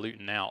 and we're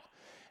diluting out.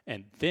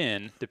 And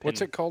then,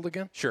 what's it called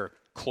again? Sure.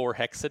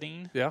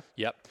 Chlorhexidine. Yeah.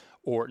 Yep.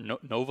 Or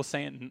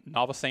Novosan,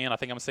 I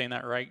think I'm saying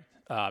that right,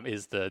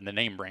 is the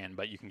name brand,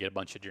 but you can get a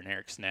bunch of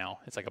generics now.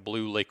 It's like a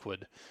blue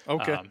liquid.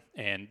 Okay.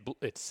 And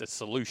it's a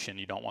solution.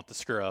 You don't want the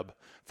scrub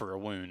for a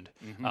wound.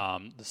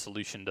 The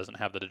solution doesn't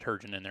have the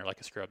detergent in there like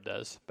a scrub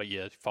does. But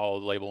you follow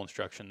the label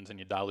instructions and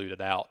you dilute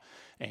it out.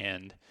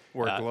 And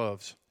wear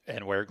gloves.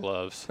 And wear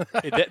gloves.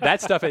 That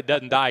stuff, it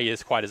doesn't dye you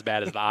as quite as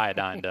bad as the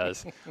iodine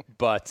does.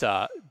 But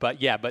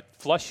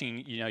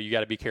flushing, you got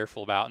to be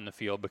careful about in the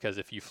field, because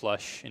if you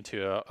flush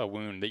into a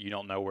wound that you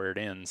don't know where it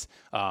ends,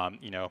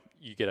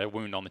 you get a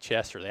wound on the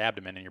chest or the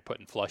abdomen and you're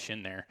putting flush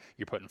in there,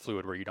 you're putting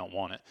fluid where you don't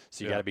want it.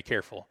 So you got to be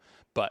careful.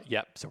 But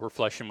so we're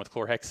flushing with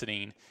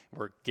chlorhexidine.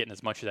 We're getting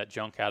as much of that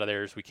junk out of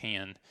there as we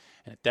can.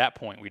 And at that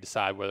point, we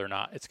decide whether or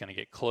not it's going to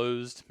get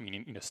closed,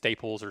 meaning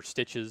staples or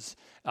stitches.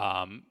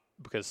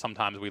 Because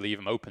sometimes we leave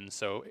them open,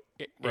 so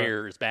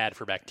air is bad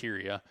for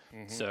bacteria.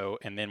 So,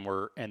 and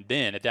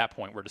then at that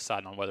point, we're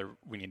deciding on whether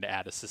we need to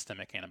add a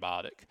systemic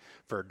antibiotic.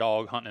 For a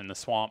dog hunting in the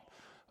swamp,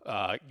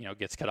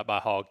 gets cut up by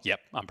a hog, yep,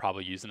 I'm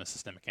probably using a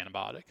systemic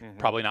antibiotic.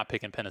 Probably not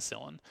picking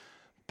penicillin,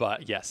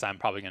 but yes, I'm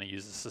probably going to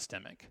use a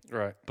systemic.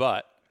 Right.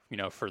 But,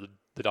 for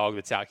the dog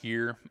that's out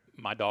here,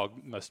 my dog,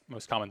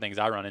 most common things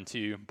I run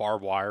into,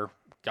 barbed wire.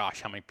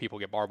 Gosh, how many people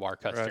get barbed wire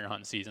cuts during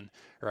hunting season,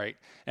 right?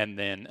 And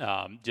then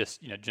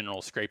just,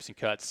 general scrapes and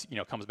cuts,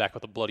 comes back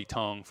with a bloody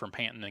tongue from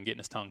panting and getting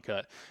his tongue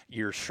cut,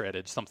 ears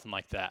shredded, something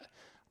like that.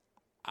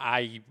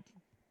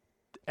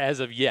 As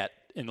of yet,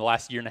 in the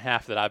last year and a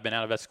half that I've been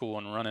out of vet school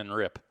and running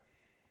RIP,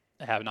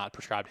 I have not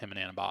prescribed him an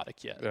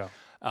antibiotic yet.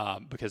 Yeah.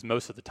 Because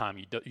most of the time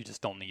you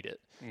just don't need it.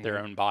 Their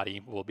own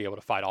body will be able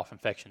to fight off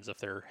infections if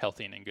they're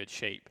healthy and in good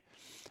shape.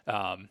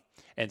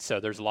 And so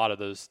there's a lot of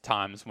those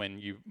times when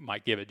you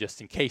might give it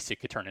just in case it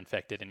could turn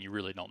infected and you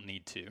really don't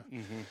need to.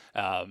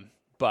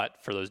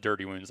 But for those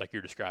dirty wounds like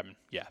you're describing,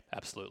 yeah,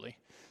 absolutely.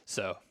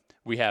 So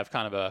we have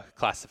kind of a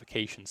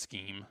classification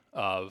scheme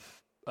of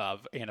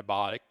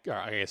antibiotic, or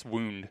I guess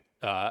wound,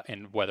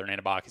 and whether an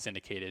antibiotic is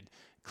indicated: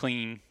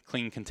 clean,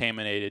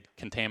 contaminated,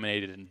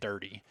 and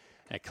dirty.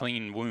 And a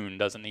clean wound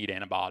doesn't need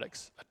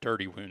antibiotics. A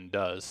dirty wound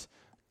does.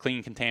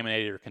 Clean,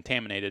 contaminated, or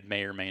contaminated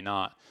may or may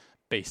not,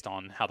 based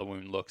on how the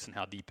wound looks and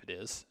how deep it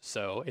is.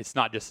 So it's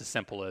not just as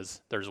simple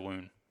as there's a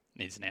wound,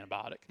 needs an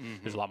antibiotic.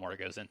 There's a lot more that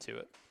goes into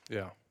it.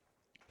 Yeah.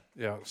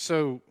 Yeah.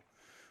 So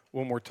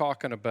when we're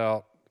talking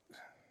about,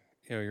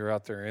 you're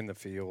out there in the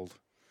field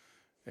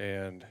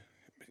and,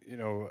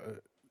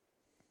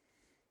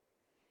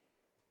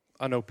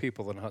 I know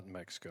people that hunt in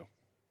Mexico.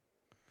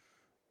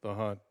 They'll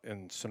hunt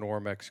in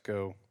Sonora,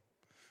 Mexico,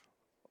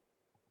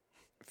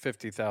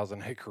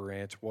 50,000 acre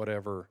ranch,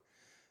 whatever.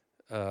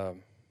 How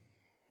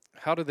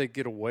do they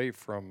get away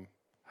from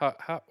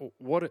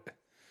what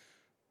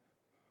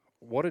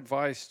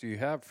advice do you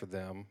have for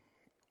them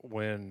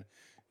when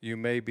you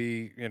may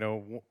be, a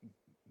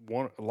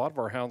lot of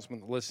our houndsmen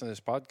that listen to this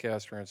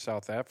podcast are in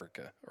South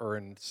Africa or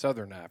in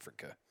Southern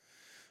Africa.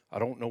 I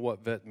don't know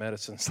what vet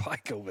medicine's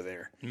like over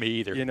there. Me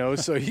either.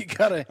 So you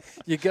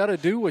gotta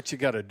do what you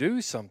gotta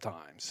do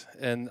sometimes.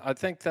 And I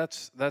think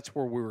that's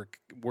where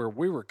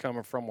we were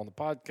coming from on the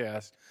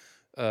podcast.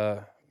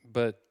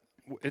 But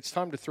it's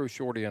time to throw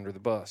Shorty under the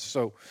bus.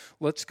 So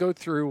let's go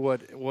through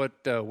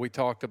what we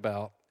talked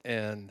about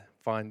and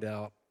find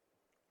out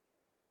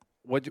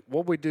what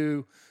we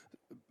do.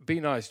 Be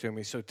nice to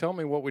me. So tell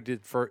me what we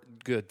did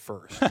good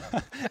first.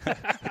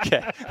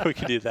 Okay, we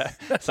can do that.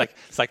 It's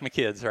like my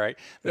kids, right?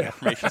 The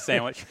information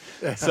sandwich.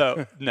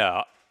 So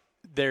no,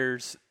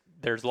 there's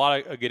a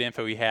lot of good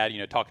info we had.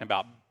 Talking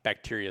about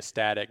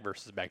bacteriostatic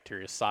versus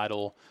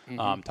bactericidal,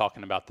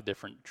 talking about the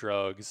different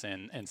drugs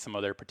and some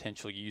of their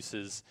potential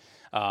uses.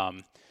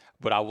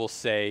 What I will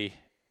say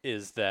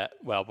is that,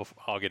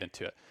 I'll get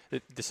into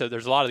it. So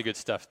there's a lot of good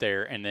stuff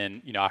there, and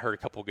then I heard a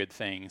couple good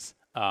things.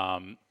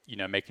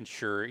 Making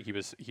sure he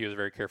was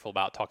very careful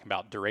about talking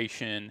about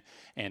duration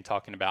and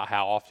talking about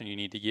how often you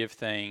need to give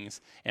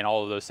things, and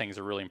all of those things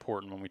are really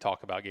important when we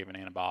talk about giving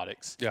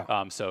antibiotics.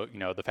 Yeah. So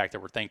the fact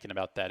that we're thinking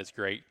about that is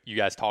great. You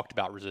guys talked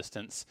about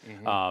resistance,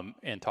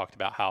 and talked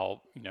about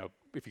how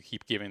if you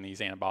keep giving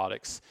these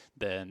antibiotics,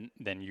 then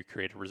you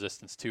create a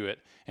resistance to it,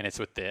 and it's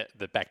with the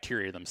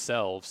bacteria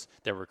themselves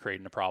that we're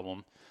creating a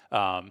problem.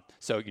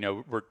 So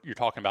you're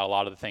talking about a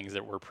lot of the things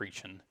that we're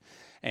preaching.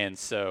 And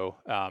so,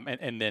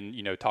 and then,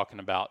 talking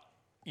about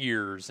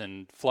ears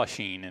and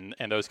flushing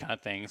and those kind of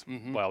things.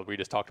 Well, we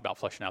just talked about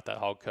flushing out that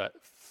hog cut.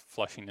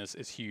 Flushing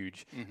is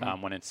huge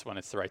when it's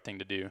the right thing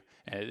to do,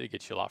 and it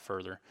gets you a lot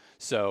further.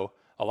 So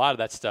a lot of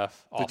that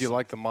stuff. Did you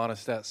like the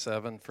Monistat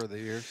 7 for the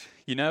ears?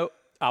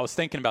 I was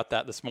thinking about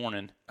that this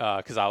morning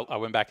because I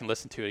went back and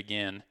listened to it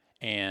again.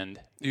 And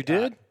you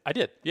did? I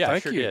did. Yeah,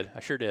 Thank you. I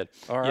sure did.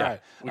 All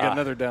right. We got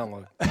another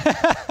download.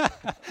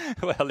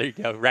 Well, there you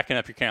go. Racking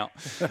up your count.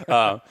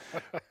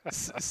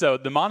 So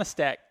the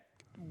Monistat,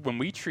 when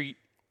we treat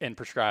and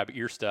prescribe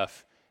ear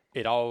stuff,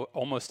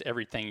 almost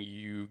everything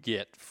you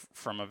get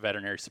from a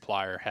veterinary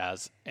supplier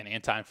has an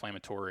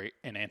anti-inflammatory,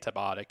 an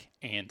antibiotic,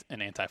 and an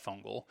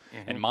antifungal.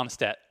 And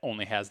Monistat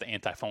only has the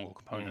antifungal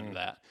component of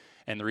that.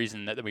 And the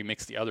reason that we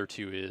mix the other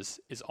two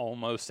is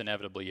almost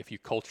inevitably if you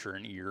culture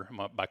an ear,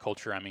 by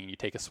culture I mean you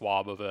take a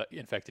swab of an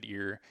infected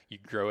ear, you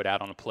grow it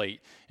out on a plate,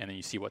 and then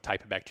you see what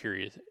type of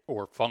bacteria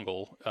or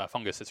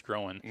fungus it's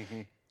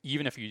growing.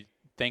 Even if you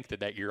think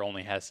that ear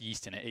only has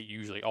yeast in it, it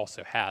usually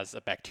also has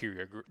a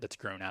bacteria that's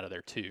grown out of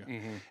there too.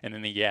 And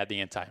then you add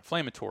the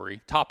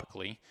anti-inflammatory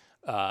topically,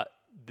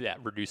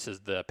 that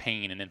reduces the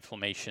pain and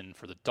inflammation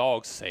for the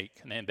dog's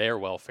sake and their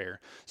welfare.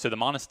 So the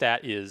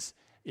Monistat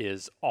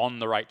is on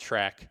the right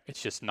track. It's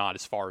just not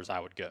as far as I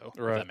would go,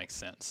 if that makes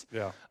sense.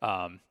 Yeah.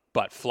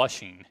 But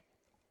flushing,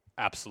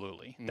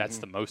 absolutely. That's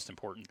the most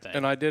important thing.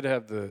 And I did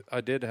have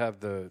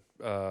the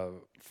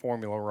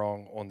formula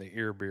wrong on the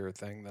ear beer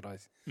thing that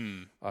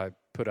I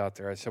put out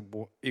there. I said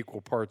an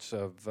equal part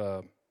of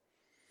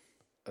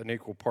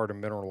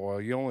mineral oil.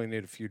 You only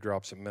need a few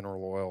drops of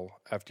mineral oil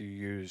after you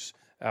use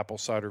apple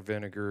cider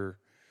vinegar,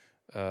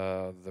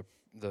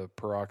 the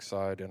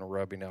peroxide, and a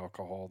rubbing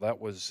alcohol. That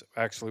was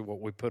actually what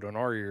we put on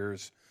our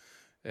ears.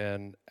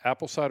 And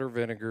apple cider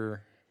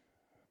vinegar,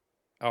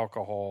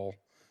 alcohol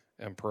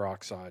and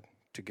peroxide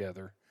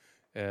together.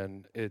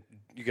 And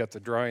you got the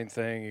drying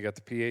thing, you got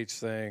the pH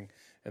thing,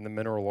 and the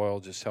mineral oil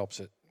just helps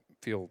it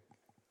feel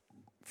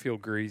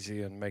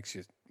greasy and makes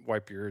you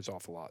wipe your ears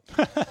off a lot.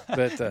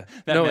 But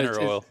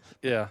mineral oil.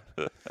 Yeah.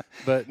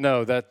 But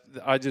no,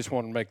 I just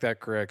want to make that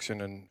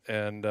correction,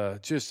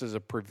 and just as a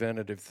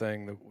preventative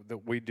thing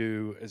that we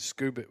do as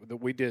scuba,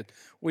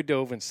 we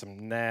dove in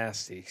some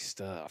nasty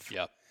stuff.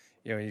 Yep.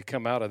 You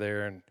come out of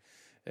there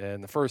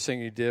and the first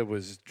thing you did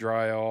was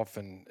dry off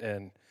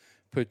and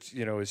put,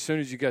 as soon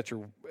as you got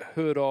your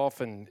hood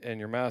off and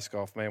your mask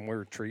off, man, we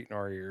were treating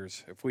our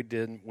ears. If we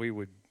didn't, we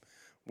were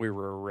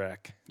a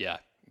wreck. Yeah.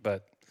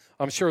 But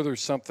I'm sure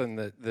there's something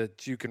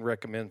that you can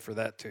recommend for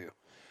that too.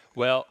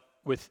 Well,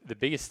 with the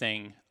biggest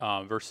thing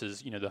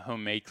versus, the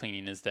homemade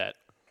cleaning is that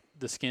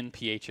the skin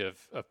pH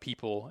of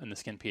people and the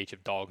skin pH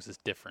of dogs is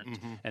different.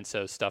 Mm-hmm. And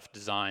so stuff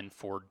designed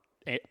for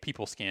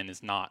people's skin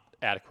is not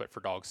adequate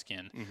for dog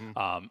skin.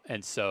 Mm-hmm.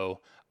 And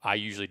so I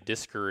usually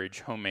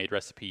discourage homemade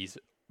recipes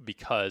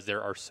because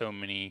there are so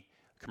many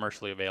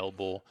commercially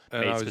available,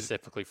 made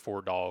specifically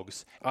for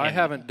dogs. I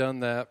haven't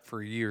done that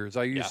for years.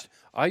 I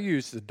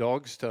use the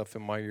dog stuff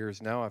in my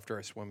ears now after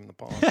I swim in the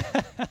pond.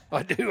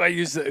 I do. I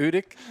use the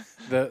Otic,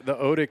 the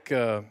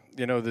Otic,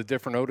 the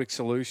different Otic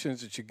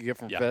solutions that you can get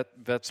from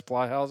vet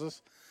supply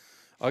houses.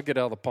 I'll get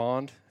out of the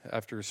pond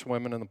after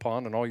swimming in the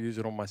pond, and I'll use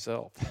it on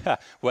myself.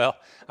 Well,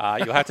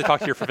 you'll have to talk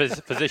to your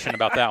physician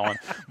about that one.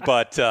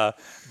 But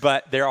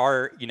there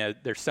are,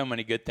 there's so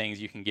many good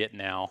things you can get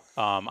now.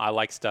 I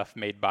like stuff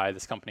made by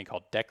this company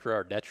called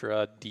Decra,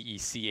 Dechra.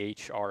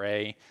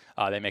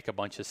 They make a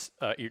bunch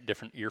of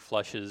different ear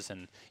flushes,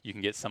 and you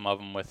can get some of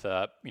them with,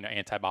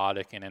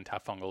 antibiotic and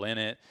antifungal in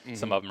it. Mm-hmm.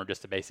 Some of them are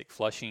just a basic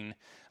flushing.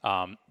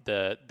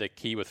 The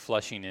key with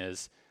flushing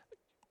is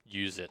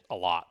use it a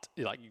lot.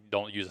 Like,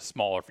 don't use a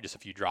smaller for just a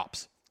few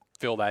drops.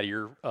 Fill that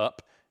ear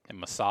up and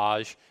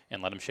massage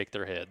and let them shake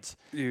their heads.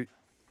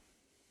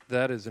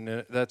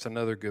 That's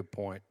another good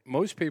point.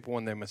 Most people,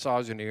 when they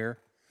massage an ear,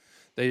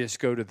 they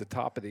just go to the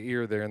top of the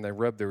ear there and they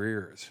rub their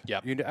ears.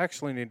 Yep. You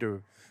actually need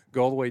to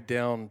go all the way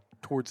down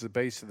towards the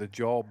base of the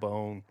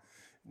jawbone,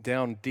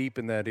 down deep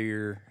in that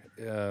ear,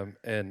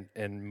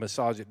 and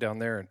massage it down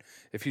there. And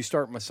if you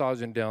start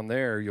massaging down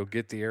there, you'll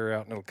get the air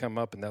out and it'll come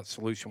up, and that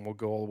solution will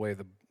go all the way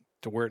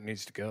to where it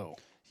needs to go.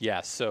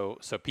 Yeah, so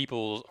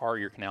people's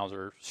ear canals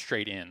are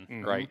straight in,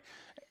 mm-hmm. right?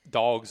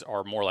 Dogs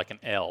are more like an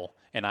L,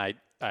 and I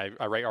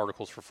write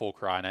articles for Full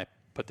Cry, and I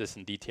put this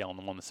in detail in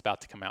the one that's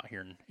about to come out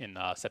here in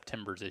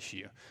September's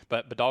issue.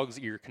 But dogs'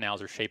 ear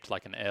canals are shaped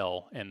like an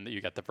L, and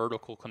you got the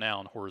vertical canal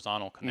and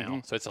horizontal canal, mm-hmm.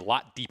 so it's a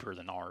lot deeper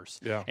than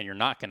ours. Yeah. And you're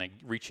not going to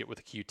reach it with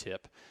a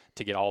Q-tip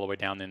to get all the way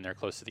down in there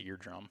close to the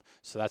eardrum.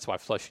 So that's why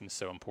flushing is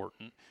so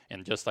important.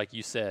 And just like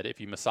you said,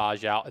 if you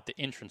massage out at the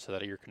entrance of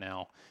that ear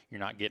canal, you're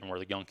not getting where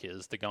the gunk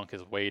is. The gunk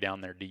is way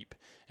down there deep.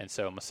 And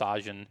so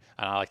massaging,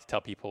 and I like to tell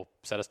people,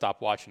 set a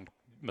stopwatch and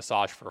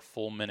massage for a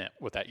full minute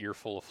with that ear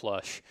full of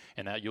flush,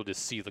 and that you'll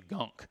just see the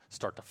gunk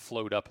start to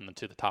float up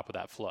to the top of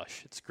that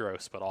flush. It's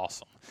gross, but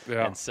awesome.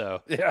 Yeah. And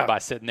so by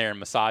sitting there and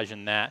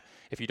massaging that,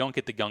 if you don't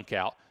get the gunk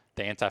out,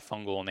 the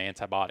antifungal and the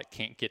antibiotic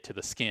can't get to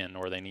the skin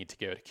where they need to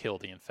go to kill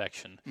the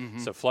infection. Mm-hmm.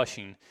 So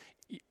flushing,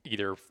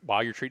 either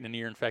while you're treating an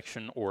ear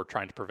infection or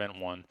trying to prevent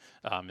one,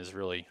 is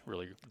really,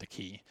 really the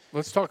key.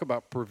 Let's talk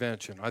about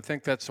prevention. I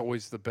think that's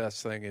always the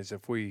best thing is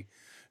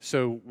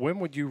so when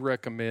would you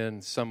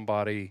recommend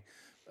somebody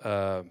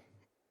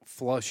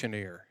flush an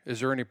ear? Is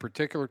there any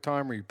particular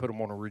time where you put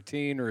them on a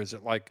routine, or is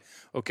it like,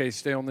 okay,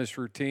 stay on this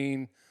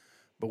routine,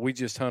 but we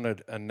just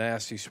hunted a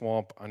nasty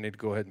swamp, I need to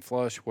go ahead and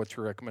flush? What's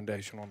your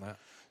recommendation on that?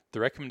 The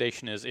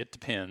recommendation is it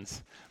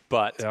depends,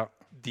 but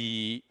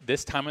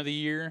this time of the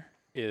year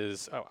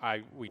is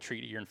we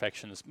treat ear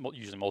infections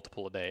usually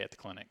multiple a day at the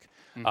clinic.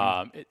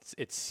 Mm-hmm.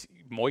 It's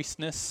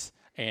moistness.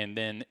 And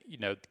then,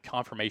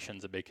 conformation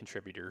is a big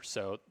contributor.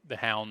 So the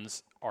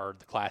hounds are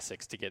the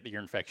classics to get the ear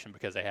infection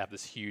because they have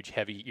this huge,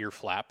 heavy ear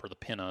flap, or the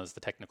pinna is the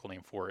technical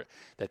name for it,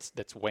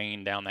 that's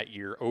weighing down that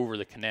ear over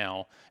the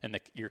canal, and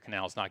the ear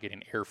canal is not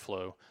getting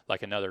airflow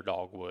like another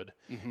dog would.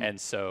 Mm-hmm. And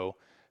so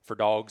for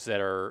dogs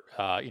that are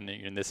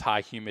in this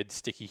high, humid,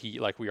 sticky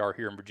heat like we are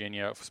here in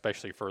Virginia,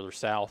 especially further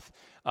south,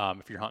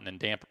 if you're hunting in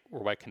damp or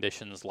wet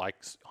conditions like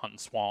hunting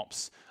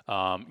swamps,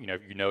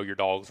 if your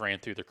dogs ran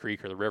through the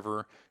creek or the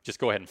river, just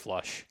go ahead and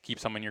flush. Keep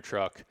some in your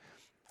truck.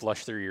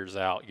 Flush their ears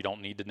out. You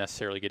don't need to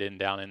necessarily get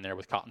down in there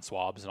with cotton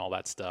swabs and all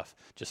that stuff.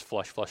 Just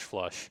flush.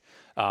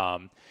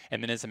 And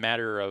then as a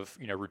matter of,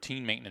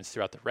 routine maintenance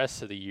throughout the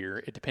rest of the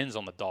year, it depends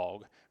on the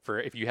dog.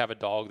 If you have a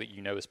dog that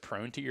is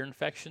prone to ear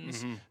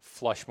infections, mm-hmm.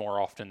 flush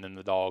more often than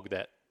the dog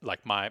that,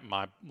 like my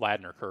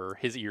Ladner cur,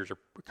 his ears are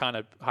kind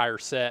of higher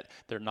set.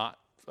 They're not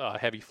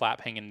heavy flap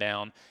hanging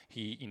down.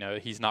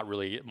 He's not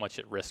really much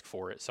at risk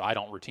for it, so I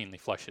don't routinely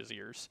flush his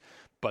ears.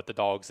 But the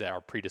dogs that are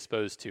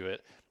predisposed to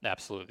it,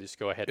 absolutely, just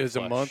go ahead and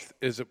flush.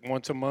 Is it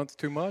once a month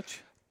too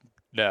much?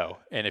 No,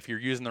 and if you're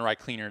using the right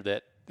cleaner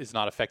that is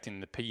not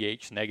affecting the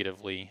pH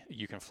negatively,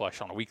 you can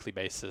flush on a weekly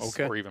basis,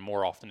 or even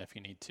more often if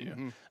you need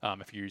to,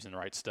 if you're using the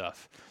right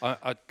stuff.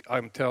 I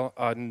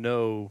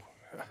know,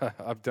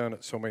 I've done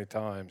it so many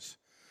times.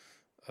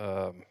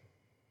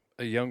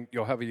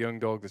 You'll have a young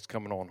dog that's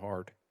coming on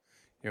hard.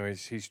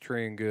 He's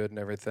treeing good and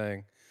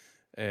everything,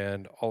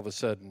 and all of a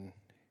sudden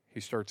he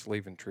starts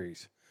leaving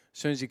trees. As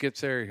soon as he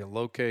gets there, he'll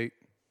locate.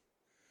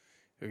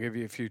 He'll give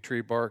you a few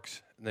tree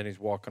barks, and then he's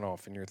walking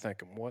off, and you're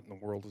thinking, what in the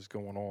world is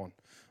going on?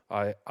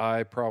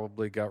 I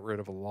probably got rid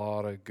of a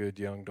lot of good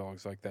young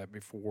dogs like that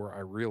before I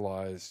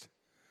realized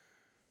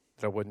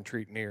that I wasn't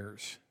treating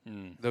ears.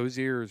 Those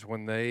ears,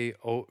 when they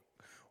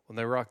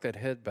rock that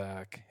head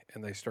back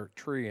and they start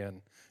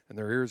treeing and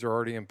their ears are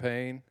already in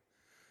pain,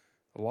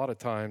 a lot of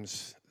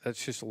times,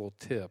 that's just a little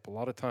tip. A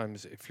lot of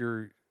times, if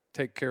you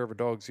take care of a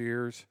dog's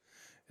ears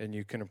and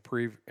you can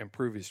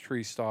improve his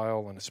tree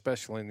style, and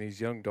especially in these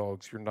young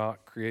dogs, you're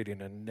not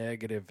creating a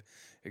negative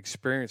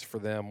experience for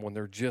them when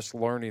they're just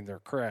learning their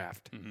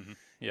craft.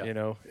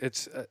 Yeah.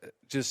 It's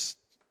just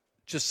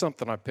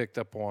something I picked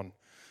up on.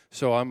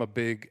 So I'm a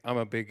big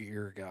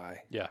ear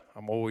guy. Yeah.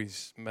 I'm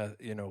always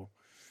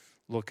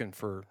looking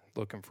for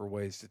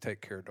ways to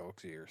take care of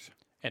dogs' ears.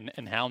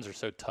 And hounds are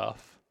so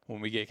tough. When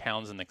we get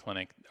hounds in the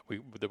clinic,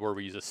 the word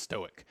we use is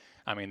stoic.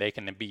 I mean, they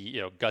can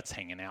be, guts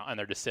hanging out, and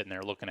they're just sitting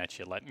there looking at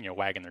you,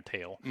 wagging their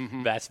tail.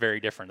 That's very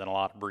different than a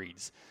lot of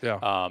breeds.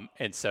 Yeah.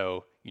 And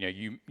so,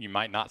 you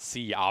might not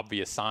see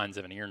obvious signs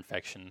of an ear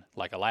infection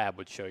like a lab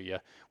would show you,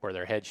 where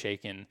their head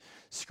shaking,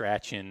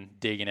 scratching,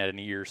 digging at an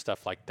ear,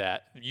 stuff like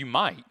that. You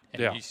might,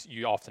 and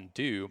you often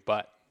do,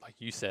 but like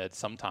you said,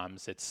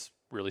 sometimes it's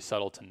really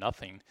subtle to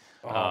nothing.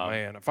 Oh,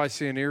 man. If I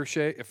see an ear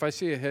shake, if I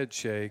see a head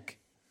shake,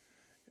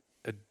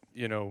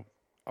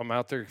 I'm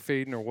out there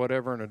feeding or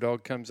whatever, and a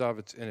dog comes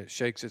out and it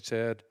shakes its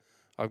head,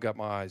 I've got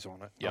my eyes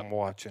on it. Yep. I'm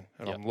watching,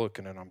 and I'm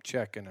looking, and I'm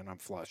checking, and I'm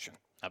flushing.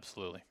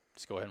 Absolutely.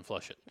 Just go ahead and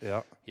flush it.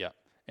 Yeah. Yeah.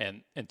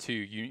 And two,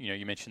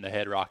 you mentioned the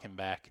head rocking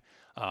back.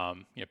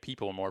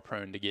 People are more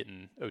prone to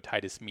getting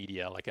otitis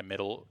media, like a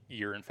middle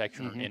ear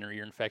infection or inner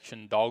ear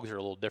infection. Dogs are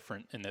a little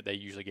different in that they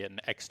usually get an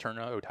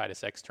externa,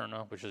 otitis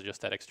externa, which is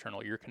just that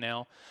external ear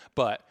canal.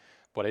 But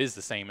what is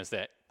the same is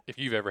that if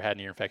you've ever had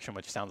an ear infection,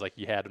 which sounds like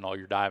you had in all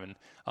your diving,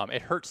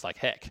 it hurts like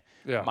heck.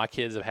 Yeah. My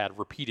kids have had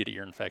repeated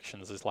ear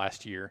infections this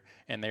last year,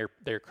 and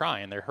they're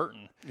crying, they're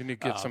hurting. You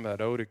need to get some of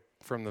that Otic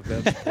from the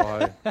vet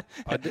supply.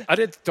 I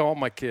did to all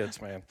my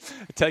kids, man.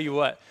 I tell you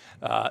what,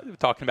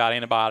 talking about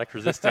antibiotic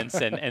resistance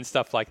and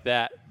stuff like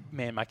that,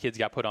 man, my kids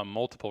got put on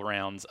multiple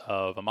rounds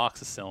of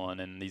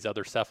amoxicillin and these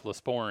other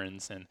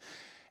cephalosporins,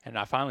 and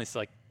I finally was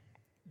like,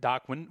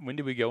 Doc, when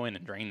do we go in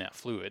and drain that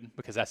fluid?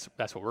 Because that's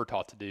what we're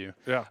taught to do.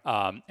 Yeah.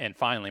 And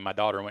finally, my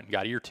daughter went and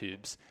got ear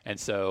tubes. And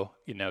so,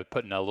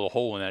 putting a little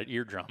hole in that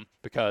eardrum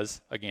because,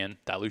 again,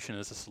 dilution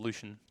is a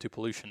solution to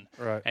pollution.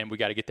 Right. And we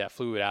got to get that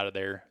fluid out of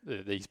there.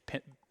 These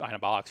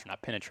antibiotics are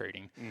not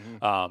penetrating.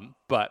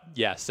 But,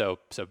 yeah, so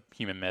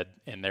Human Med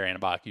and their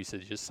antibiotic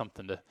usage is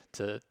something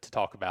to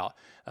talk about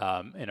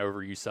and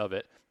overuse of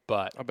it.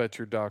 But I bet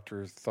your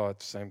doctor thought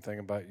the same thing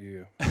about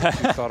you. She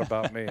thought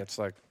about me. It's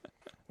like,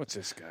 what's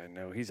this guy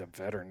know? He's a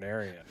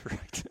veterinarian.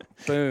 Right.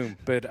 Boom.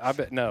 But I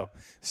bet, no,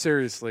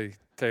 seriously,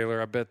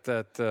 Taylor, I bet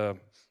that,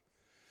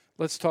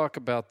 let's talk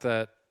about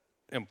that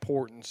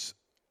importance.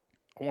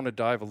 I want to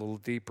dive a little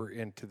deeper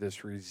into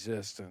this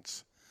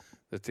resistance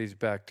that these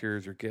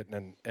bacteria are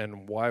getting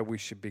and why we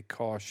should be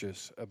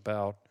cautious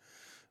about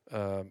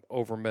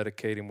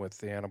over-medicating with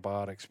the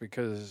antibiotics.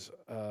 Because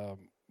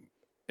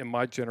in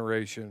my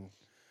generation,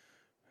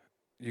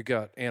 you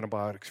got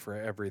antibiotics for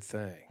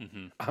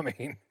everything. I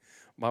mean,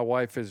 my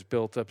wife has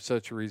built up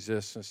such a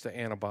resistance to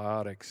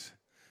antibiotics.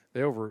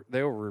 They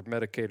over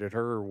medicated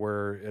her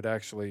where it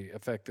actually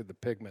affected the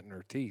pigment in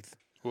her teeth.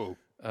 Whoa.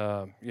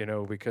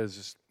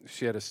 Because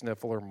she had a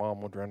sniffle, her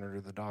mom would run her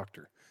to the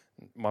doctor.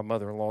 My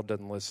mother-in-law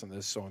doesn't listen to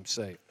this, so I'm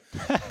safe.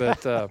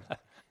 But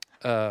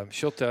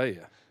she'll tell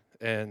you.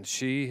 And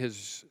she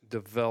has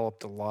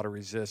developed a lot of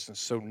resistance.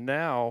 So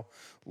now,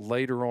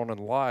 later on in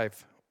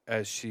life,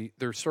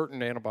 there's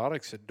certain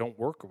antibiotics that don't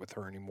work with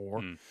her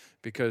anymore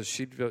because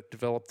she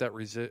developed that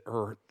is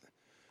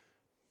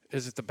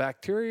it the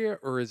bacteria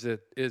or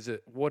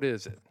what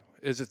is it?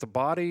 Is it the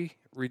body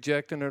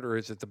rejecting it or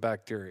is it the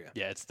bacteria?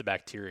 Yeah, it's the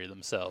bacteria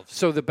themselves.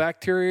 So the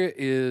bacteria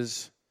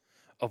is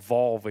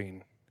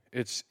evolving.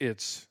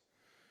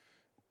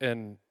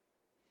 And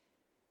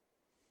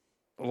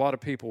a lot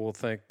of people will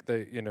think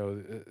they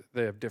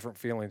have different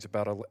feelings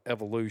about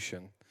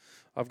evolution.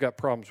 I've got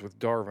problems with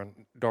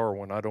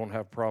Darwin. I don't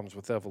have problems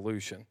with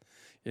evolution.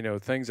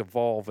 Things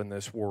evolve in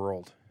this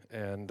world,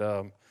 and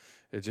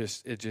it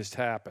just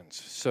happens.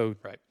 So,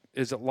 right.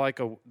 Is it like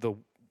the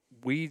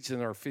weeds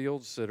in our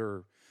fields that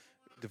are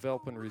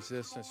developing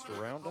resistance to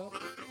Roundup?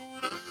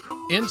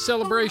 In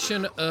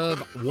celebration of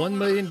 1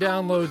 million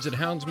downloads at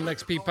Houndsman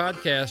XP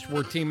Podcast,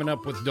 we're teaming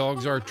up with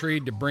Dogs Are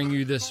Treed to bring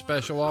you this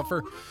special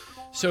offer.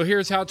 So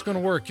here's how it's going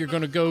to work. You're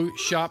going to go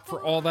shop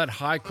for all that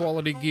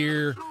high-quality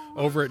gear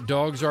over at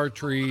Dogs Are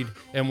Treed,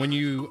 and when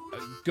you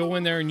go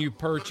in there and you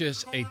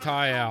purchase a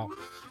tie-out,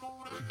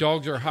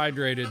 dogs are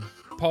hydrated,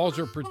 paws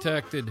are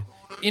protected,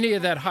 any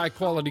of that high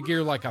quality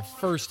gear like a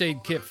first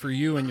aid kit for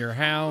you and your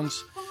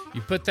hounds.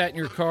 You put that in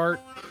your cart,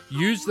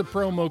 use the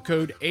promo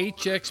code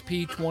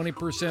HXP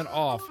 20%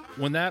 off.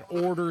 When that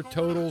order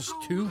totals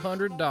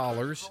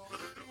 $200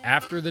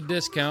 after the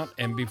discount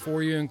and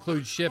before you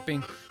include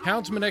shipping,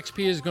 Houndsman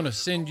XP is going to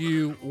send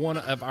you one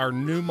of our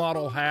new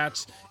model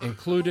hats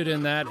included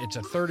in that. It's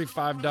a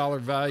 $35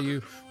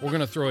 value. We're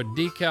going to throw a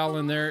decal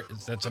in there.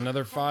 That's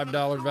another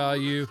 $5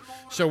 value.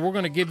 So we're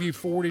going to give you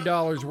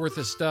 $40 worth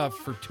of stuff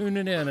for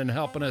tuning in and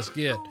helping us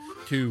get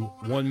to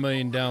 1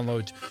 million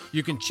downloads.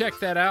 You can check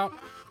that out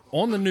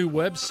on the new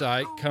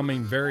website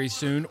coming very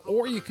soon,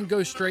 or you can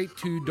go straight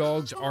to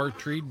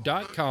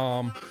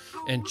dogsarchery.com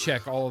and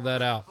check all of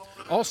that out.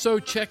 Also,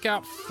 check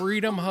out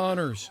Freedom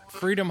Hunters.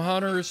 Freedom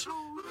Hunters,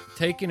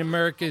 taking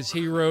America's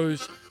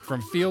heroes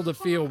from field to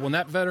field. When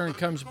that veteran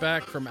comes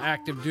back from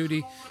active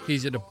duty,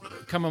 he's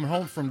coming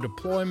home from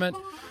deployment.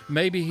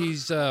 Maybe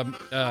he's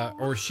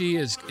or she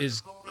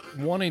is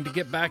wanting to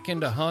get back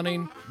into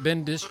hunting,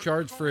 been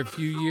discharged for a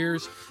few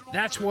years.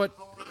 That's what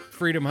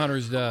Freedom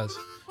Hunters does.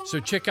 So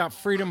check out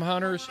Freedom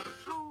Hunters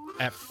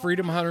at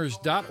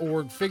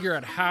freedomhunters.org. Figure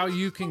out how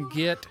you can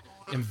get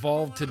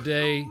involved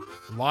today.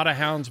 A lot of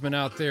houndsmen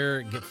out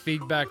there, get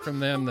feedback from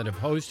them that have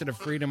hosted a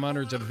Freedom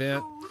Hunters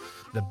event.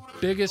 The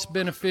biggest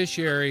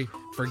beneficiary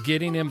for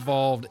getting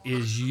involved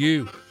is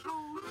you.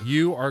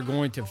 You are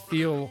going to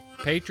feel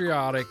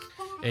patriotic,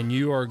 and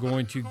you are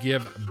going to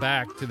give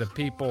back to the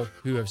people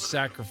who have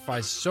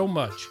sacrificed so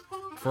much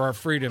for our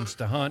freedoms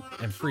to hunt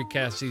and free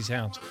cast these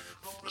hounds.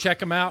 Check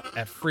them out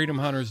at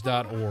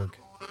freedomhunters.org.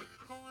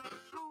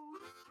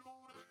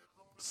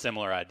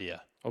 Similar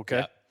idea. Okay.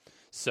 Yep.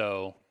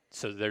 So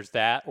there's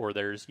that, or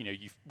there's,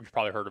 you've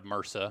probably heard of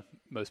MRSA.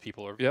 Most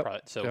people are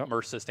probably,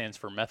 MRSA stands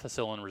for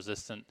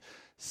methicillin-resistant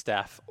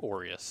Staph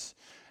aureus.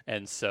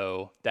 And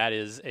so that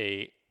is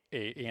a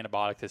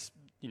antibiotic that's,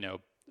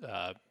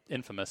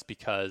 infamous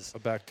because... A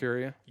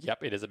bacteria?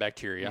 Yep, it is a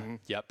bacteria. Mm-hmm.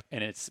 Yep,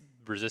 and it's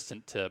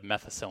resistant to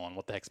methicillin.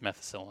 What the heck's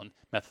methicillin?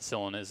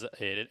 Methicillin is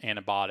an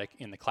antibiotic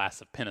in the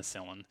class of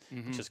penicillin,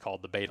 which is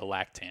called the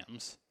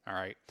beta-lactams. All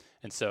right,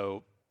 and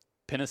so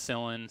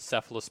penicillin,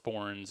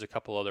 cephalosporins, a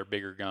couple other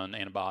bigger gun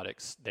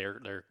antibiotics,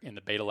 they're in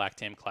the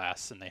beta-lactam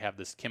class, and they have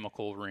this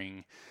chemical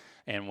ring,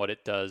 and what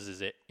it does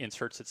is it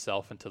inserts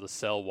itself into the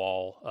cell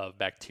wall of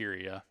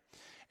bacteria,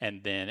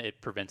 and then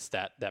it prevents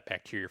that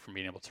bacteria from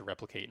being able to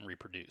replicate and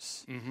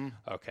reproduce. Mm-hmm.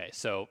 Okay,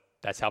 so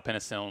that's how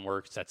penicillin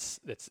works. It's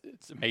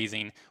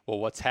amazing. Well,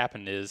 what's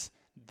happened is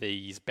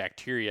these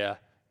bacteria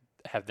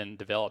have then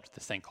developed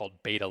this thing called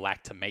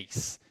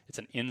beta-lactamase. It's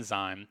an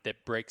enzyme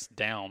that breaks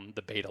down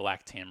the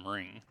beta-lactam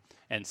ring.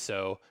 And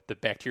so the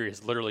bacteria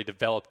has literally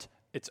developed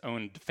its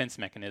own defense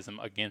mechanism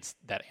against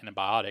that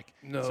antibiotic.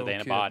 So the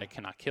antibiotic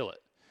cannot kill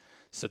it.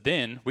 So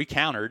then we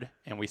countered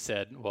and we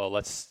said, well,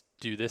 let's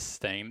do this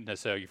thing.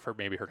 So you've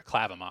maybe heard of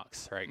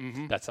Clavamox, right?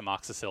 Mm-hmm. That's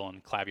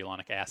amoxicillin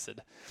clavulanic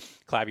acid.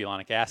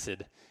 Clavulanic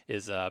acid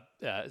is a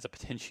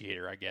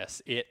potentiator, I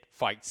guess. It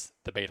fights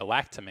the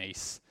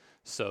beta-lactamase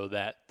so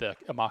that the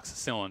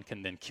amoxicillin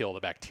can then kill the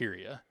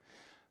bacteria.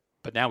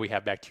 But now we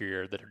have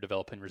bacteria that are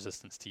developing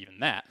resistance to even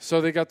that.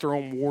 So they got their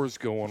own wars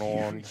going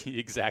on.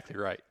 Exactly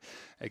right.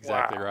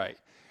 Exactly right.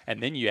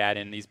 And then you add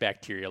in these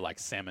bacteria like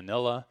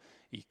Salmonella,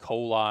 E.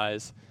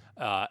 coli's,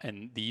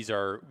 and these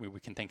are, we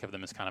can think of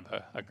them as kind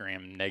of a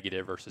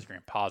gram-negative versus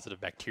gram-positive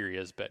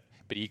bacterias, but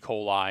E.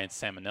 coli and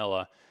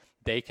Salmonella,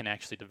 they can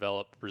actually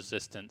develop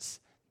resistance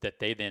that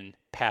they then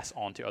pass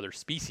on to other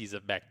species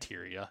of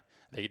bacteria.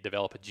 They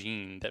develop a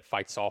gene that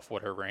fights off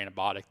whatever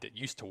antibiotic that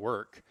used to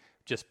work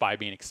just by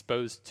being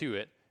exposed to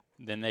it.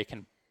 Then they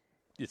can,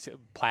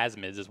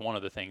 plasmids is one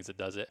of the things that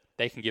does it.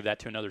 They can give that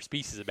to another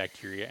species of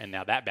bacteria, and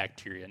now that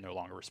bacteria no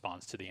longer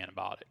responds to the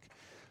antibiotic.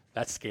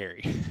 That's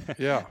scary.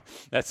 Yeah.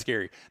 That's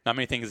scary. Not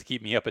many things that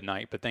keep me up at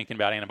night, but thinking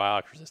about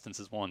antibiotic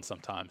resistance is one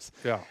sometimes.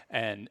 Yeah.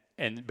 And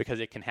because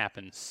it can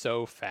happen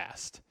so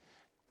fast,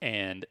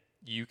 and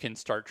you can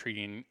start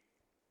treating,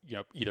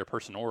 either a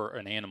person or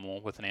an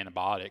animal with an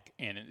antibiotic,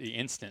 and the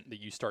instant that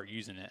you start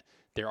using it,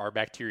 there are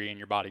bacteria in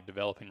your body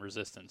developing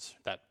resistance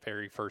that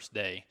very first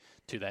day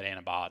to that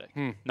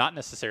antibiotic. Not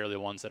necessarily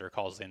the ones that are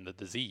causing the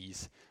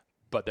disease,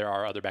 but there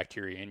are other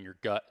bacteria in your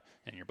gut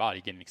and your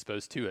body getting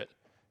exposed to it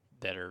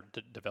that are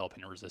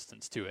developing a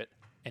resistance to it.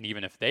 And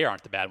even if they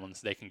aren't the bad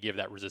ones, they can give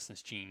that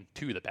resistance gene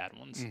to the bad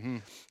ones. Mm-hmm.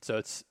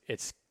 So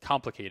it's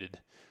complicated,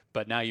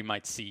 but now you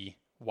might see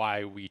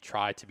why we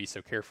try to be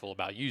so careful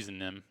about using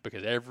them,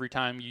 because every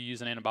time you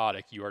use an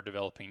antibiotic, you are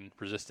developing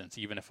resistance,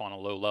 even if on a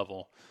low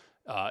level,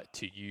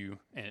 to you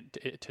and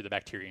to the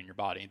bacteria in your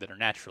body that are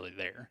naturally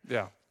there.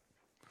 Yeah.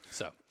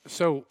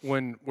 So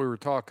when we were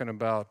talking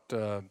about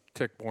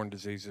tick-borne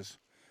diseases,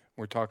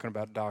 we're talking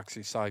about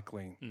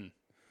doxycycline.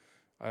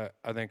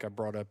 I think I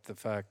brought up the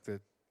fact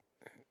that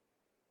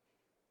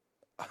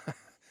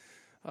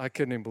I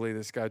couldn't even believe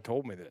this guy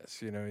told me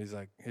this.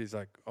 He's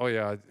like, oh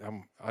yeah,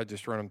 I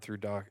just run them through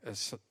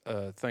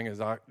a thing as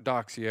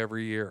doxy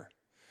every year,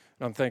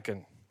 and I'm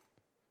thinking,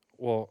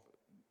 well,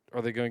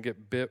 are they going to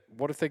get bit?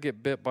 What if they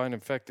get bit by an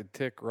infected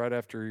tick right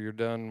after you're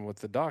done with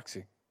the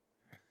doxy?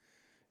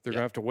 They're going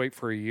to have to wait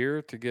for a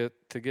year to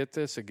get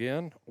this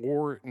again,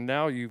 or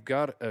now you've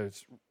got a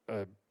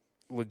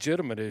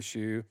legitimate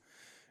issue,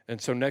 and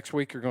so next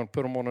week you're going to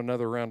put them on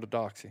another round of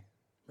doxy.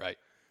 Right.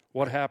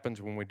 What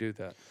happens when we do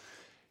that?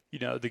 You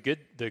know,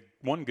 the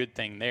one good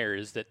thing there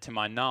is that, to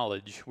my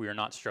knowledge, we are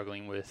not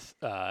struggling with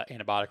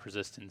antibiotic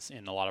resistance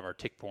in a lot of our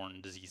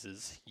tick-borne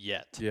diseases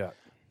yet. Yeah.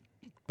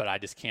 But I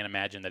just can't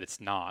imagine that it's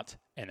not,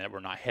 and that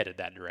we're not headed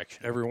that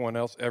direction. Everyone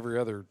else, every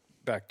other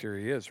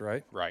bacteria is,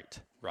 right? Right.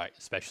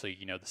 Especially,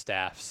 the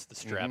staph, the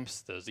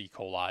streps, those E.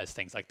 coli's,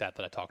 things like that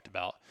I talked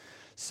about.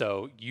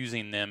 So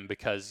using them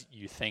because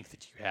you think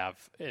that you have,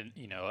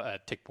 a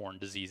tick-borne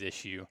disease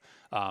issue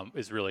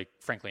is really,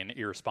 frankly, an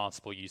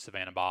irresponsible use of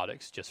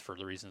antibiotics, just for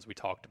the reasons we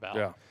talked about.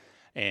 Yeah.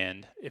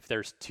 And if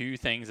there's two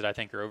things that I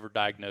think are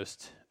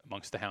overdiagnosed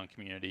amongst the hound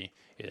community,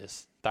 it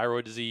is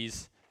thyroid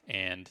disease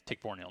and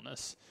tick-borne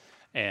illness.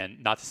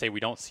 And not to say we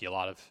don't see a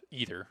lot of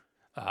either.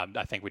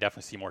 I think we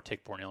definitely see more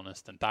tick-borne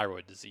illness than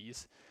thyroid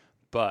disease.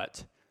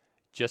 But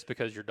just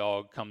because your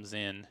dog comes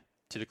in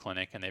to the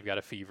clinic and they've got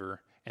a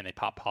fever and they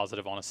pop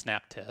positive on a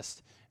SNAP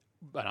test,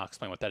 and I'll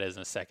explain what that is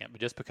in a second,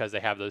 but just because they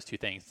have those two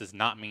things does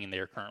not mean they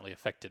are currently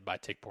affected by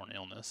tick-borne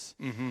illness.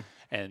 Mm-hmm.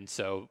 And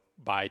so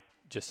by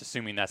just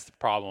assuming that's the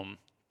problem,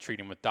 treat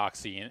them with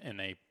doxy and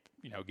they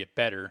get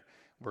better,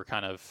 we're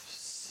kind of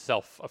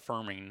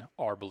self-affirming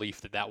our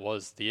belief that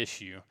was the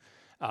issue,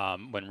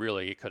 when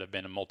really it could have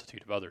been a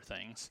multitude of other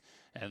things.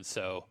 And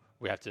so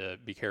we have to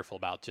be careful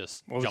about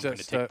just jumping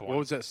to tick-borne. What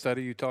was that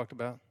study you talked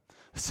about?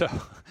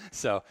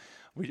 So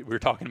we were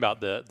talking about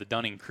the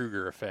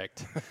Dunning-Kruger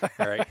effect,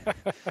 all right?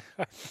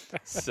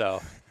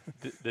 So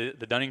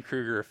the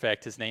Dunning-Kruger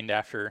effect is named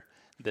after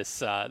this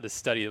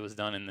study that was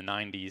done in the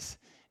 90s,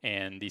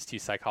 and these two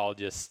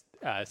psychologists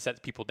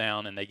set people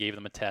down and they gave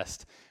them a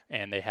test,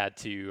 and they had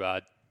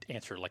to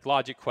answer like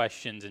logic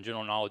questions and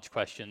general knowledge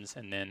questions,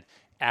 and then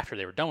after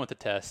they were done with the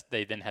test,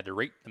 they then had to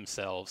rate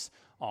themselves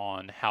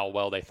on how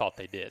well they thought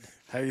they did.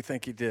 How do you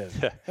think he did?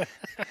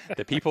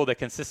 The people that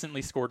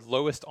consistently scored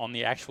lowest on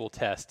the actual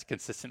test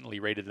consistently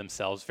rated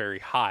themselves very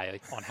high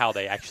on how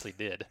they actually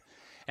did.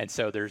 And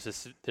so there's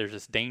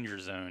this danger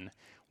zone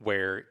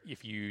where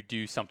if you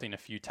do something a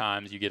few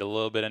times, you get a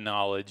little bit of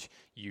knowledge,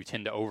 you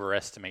tend to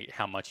overestimate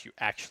how much you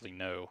actually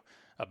know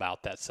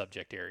about that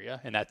subject area.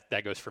 And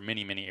that goes for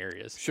many, many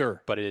areas.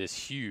 Sure. But it is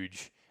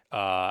huge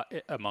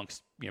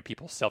amongst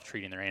people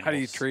self-treating their animals. How do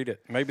you treat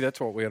it? Maybe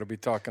that's what we ought to be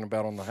talking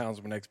about on the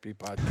Houndsman XP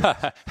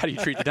podcast. How do you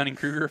treat the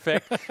Dunning-Kruger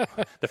effect?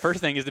 The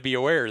first thing is to be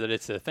aware that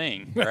it's a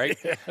thing, right?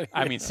 Yeah.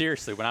 I mean,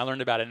 seriously, when I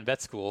learned about it in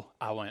vet school,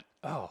 I went,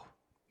 oh,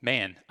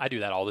 man, I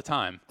do that all the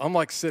time. I'm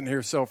like sitting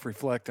here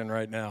self-reflecting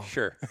right now.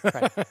 Sure.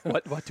 Right.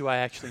 What do I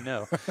actually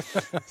know?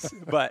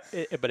 But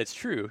it's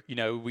true.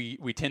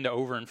 We tend to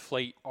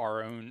overinflate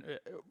our own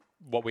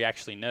what we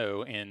actually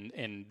know,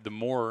 and the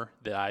more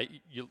that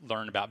you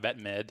learn about vet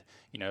med,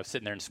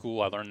 sitting there in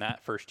school, I learned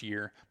that first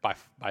year. By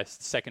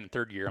second and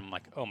third year, I'm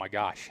like, oh my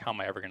gosh, how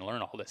am I ever going to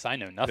learn all this? I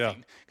know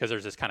nothing, because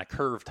there's this kind of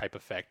curve type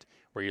effect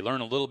where you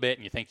learn a little bit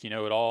and you think you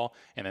know it all,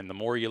 and then the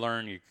more you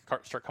learn, you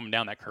start coming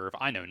down that curve.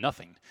 I know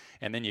nothing,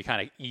 and then you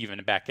kind of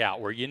even back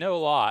out where you know a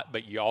lot,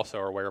 but you also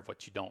are aware of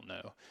what you don't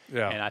know.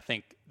 Yeah. And I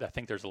think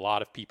there's a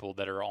lot of people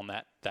that are on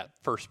that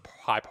first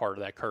high part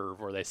of that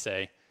curve where they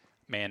say,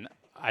 man,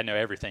 I know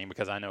everything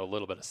because I know a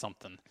little bit of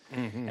something.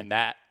 Mm-hmm. And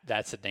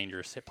that's a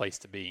dangerous place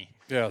to be.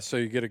 Yeah, so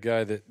you get a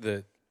guy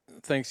that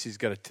thinks he's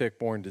got a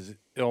tick-borne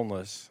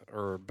illness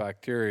or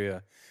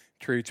bacteria,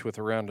 treats with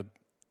a round of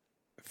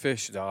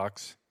fish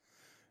docs,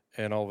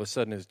 and all of a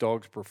sudden his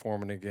dog's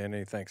performing again, and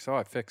he thinks, oh,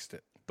 I fixed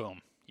it.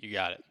 Boom, you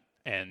got it.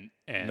 And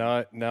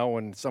now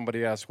when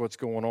somebody asks what's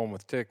going on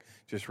with tick,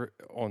 just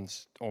on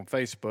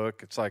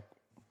Facebook, it's like,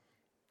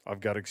 I've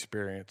got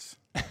experience.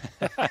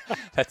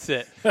 That's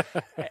it.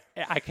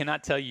 I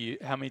cannot tell you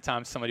how many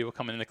times somebody will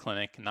come into the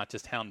clinic, not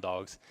just hound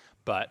dogs,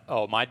 but,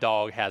 oh, my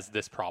dog has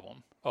this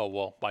problem. Oh,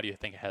 well, why do you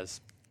think it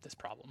has this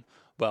problem?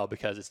 Well,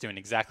 because it's doing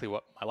exactly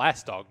what my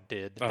last dog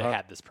did that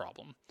had this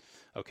problem.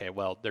 Okay,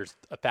 well, there's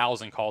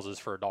 1,000 causes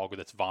for a dog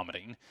that's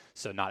vomiting,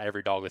 so not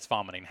every dog that's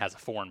vomiting has a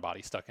foreign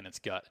body stuck in its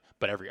gut,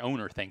 but every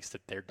owner thinks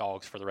that their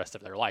dogs for the rest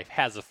of their life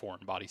has a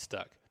foreign body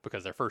stuck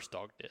because their first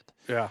dog did.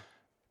 Yeah.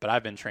 But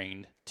I've been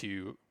trained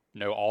to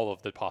know all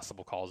of the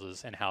possible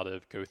causes and how to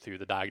go through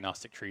the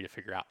diagnostic tree to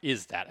figure out,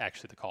 is that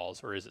actually the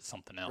cause or is it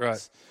something else?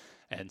 Right.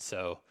 And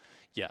so,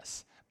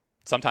 yes,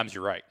 sometimes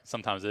you're right.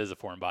 Sometimes it is a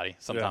foreign body.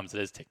 Sometimes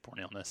it is tick-borne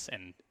illness.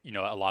 And,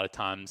 a lot of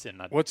times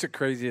what's the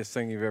craziest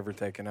thing you've ever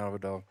taken out of a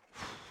dog?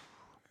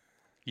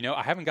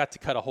 I haven't got to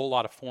cut a whole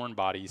lot of foreign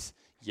bodies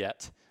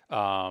yet.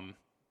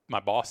 My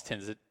boss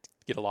tends to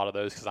get a lot of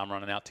those because I'm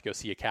running out to go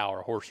see a cow or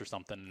a horse or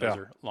something. And those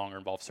are longer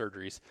involved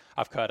surgeries.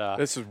 I've cut.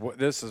 This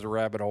is a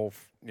rabbit hole.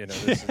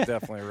 This is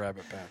definitely a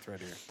rabbit path right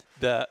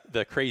here.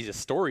 The craziest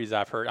stories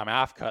I've heard. I mean,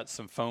 I've cut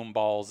some foam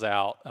balls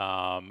out.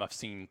 I've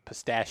seen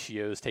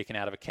pistachios taken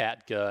out of a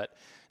cat gut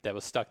that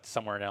was stuck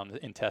somewhere down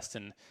the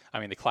intestine. I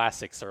mean, the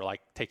classics are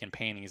like taking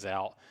panties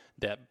out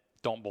that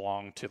don't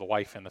belong to the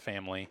wife and the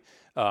family.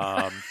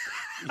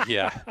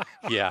 Yeah,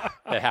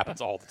 that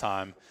happens all the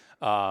time.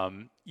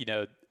 You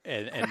know,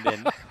 and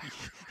then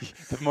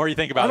the more you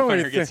think about it, the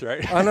funnier it gets,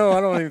 right? I know.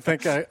 I don't even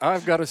think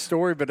I've got a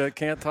story, but I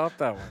can't top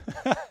that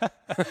one.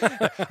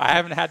 I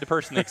haven't had to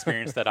personally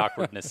experience that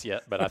awkwardness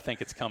yet, but I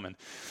think it's coming.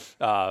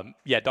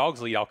 Yeah,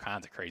 dogs will eat all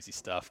kinds of crazy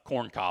stuff.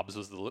 Corn cobs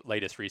was the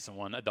latest recent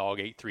one. A dog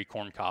ate 3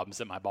 corn cobs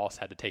that my boss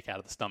had to take out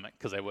of the stomach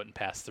because they wouldn't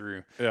pass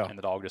through. Yeah. And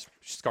the dog just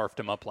scarfed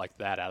them up like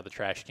that out of the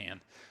trash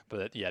can.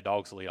 But, yeah,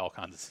 dogs will eat all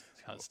kinds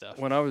of stuff.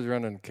 When I was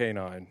running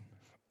Canine,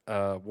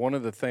 one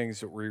of the things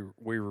that we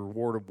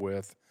rewarded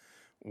with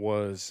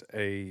was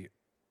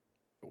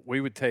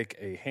we would take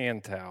a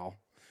hand towel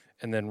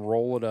and then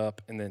roll it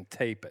up and then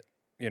tape it.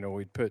 You know,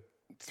 we'd put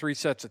 3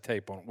 sets of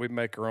tape on it. We'd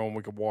make our own.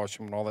 We could wash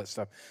them and all that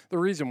stuff. The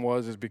reason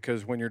is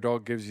because when your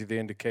dog gives you the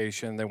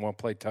indication they want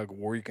to play tug of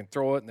war, you can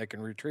throw it and they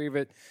can retrieve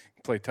it. You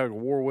can play tug of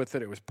war with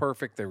it. It was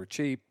perfect. They were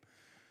cheap.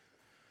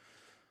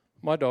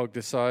 My dog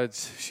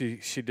decides she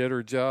did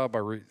her job.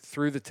 I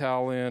threw the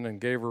towel in and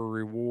gave her a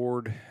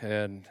reward,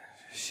 and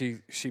she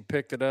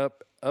picked it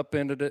up,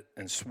 upended it,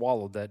 and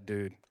swallowed that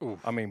dude. Ooh.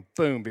 I mean,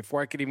 boom,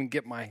 before I could even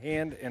get my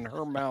hand in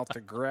her mouth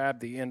to grab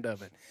the end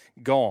of it,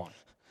 gone.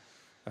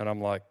 And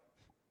I'm like,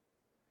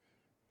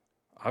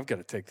 I've got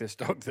to take this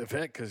dog to the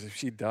vet because if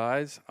she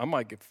dies, I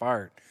might get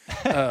fired.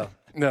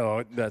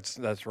 No,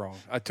 that's wrong.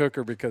 I took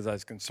her because I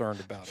was concerned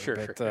about her.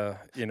 Sure,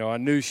 but, you know, I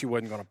knew she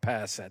wasn't going to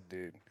pass that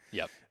dude.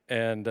 Yep.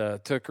 And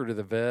took her to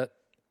the vet,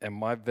 and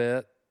my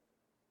vet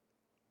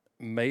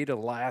made a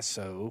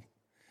lasso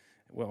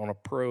on a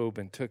probe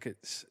and took it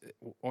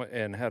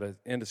and had an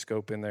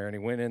endoscope in there, and he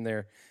went in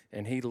there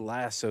and he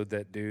lassoed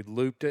that dude,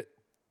 looped it,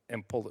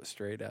 and pulled it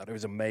straight out. It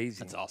was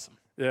amazing. That's awesome.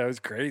 Yeah, it was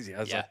crazy. I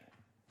was like,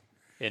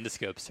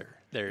 endoscopes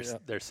there's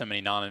so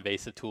many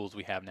non-invasive tools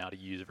we have now to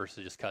use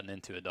versus just cutting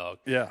into a dog.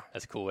 Yeah.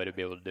 That's a cool way to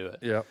be able to do it.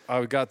 Yeah,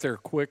 I got there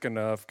quick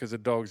enough because the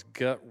dog's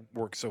gut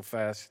worked so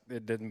fast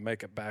it didn't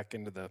make it back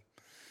into the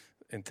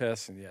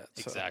intestine yet.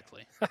 So.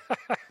 Exactly.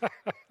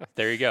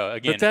 There you go.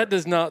 Again, but that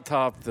does not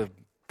top the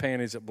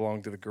panties that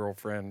belong to the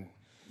girlfriend,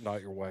 not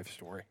your wife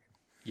story.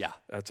 Yeah.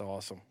 That's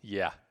awesome.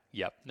 Yeah.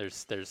 Yep.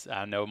 There's.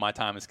 I know my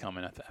time is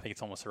coming. I think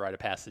it's almost a rite of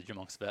passage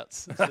amongst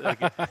vets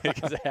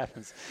because it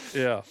happens.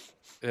 Yeah.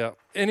 Yeah.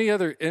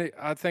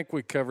 I think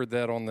we covered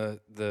that on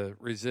the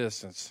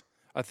resistance.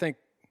 I think.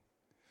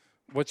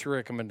 What's your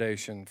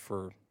recommendation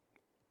for,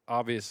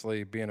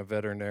 obviously being a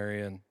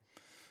veterinarian?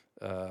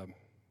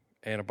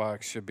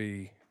 Antibiotics should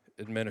be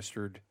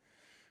administered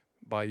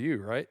by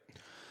you, right?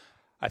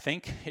 I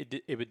think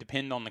it would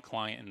depend on the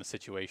client and the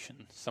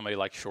situation. Somebody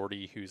like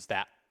Shorty, who's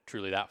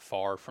truly that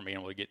far from being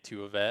able to get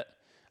to a vet,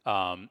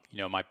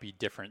 might be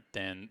different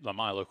than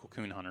my local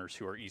coon hunters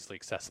who are easily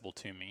accessible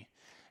to me.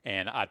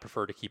 And I'd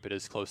prefer to keep it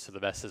as close to the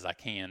vest as I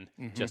can,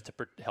 just to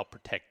help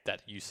protect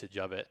that usage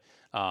of it.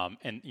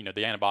 And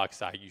the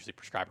antibiotics I usually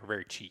prescribe are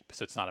very cheap,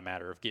 so it's not a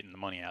matter of getting the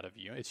money out of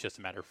you. It's just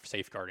a matter of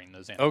safeguarding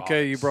those antibiotics.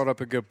 Okay, you brought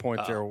up a good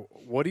point there.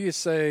 What do you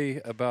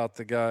say about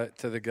the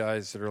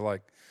guys that are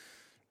like,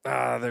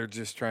 they're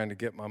just trying to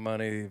get my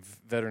money,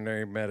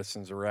 veterinary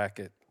medicine's a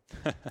racket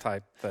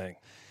type thing?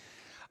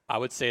 I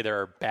would say there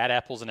are bad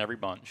apples in every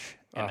bunch,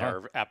 and there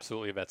are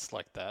absolutely vets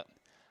like that,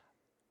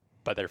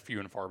 but they're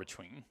few and far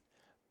between.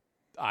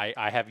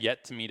 I have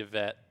yet to meet a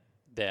vet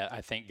that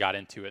I think got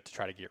into it to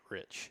try to get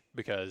rich,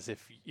 because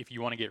if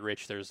you want to get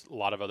rich, there's a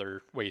lot of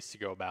other ways to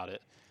go about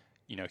it.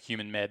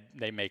 Human Med,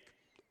 they make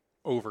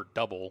over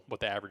double what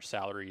the average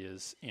salary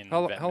is in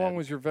vet med. How long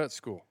was your vet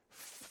school?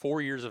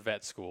 4 years of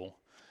vet school,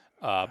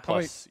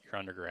 plus your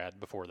undergrad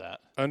before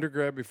that.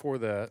 Undergrad before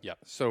that? Yep.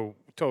 So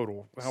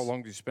total, how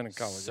long did you spend in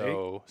college?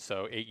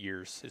 So 8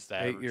 years is the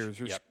average. 8 years.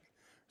 Yep.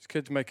 There's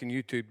kids making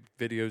YouTube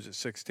videos at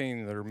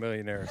 16 that are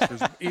millionaires.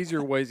 There's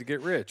easier ways to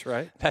get rich,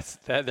 right?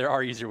 There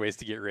are easier ways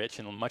to get rich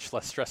and much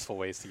less stressful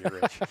ways to get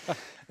rich.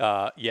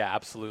 Yeah,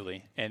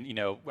 absolutely. And,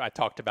 I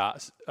talked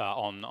about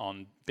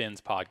on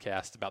Ben's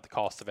podcast about the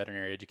cost of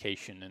veterinary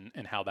education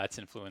and how that's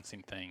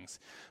influencing things.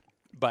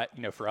 But,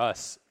 for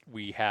us,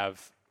 we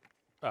have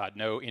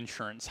no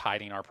insurance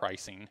hiding our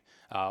pricing.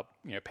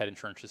 Pet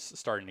insurance is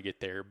starting to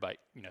get there, but,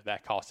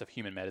 that cost of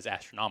Human Med is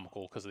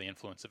astronomical because of the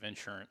influence of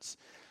insurance.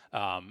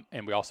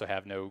 And we also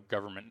have no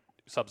government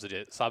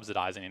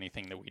subsidizing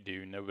anything that we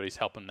do. Nobody's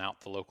helping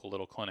out the local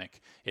little clinic.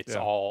 It's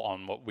all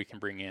on what we can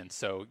bring in.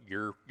 So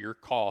your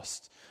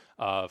cost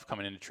of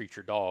coming in to treat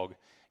your dog,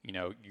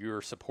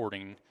 you're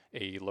supporting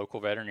a local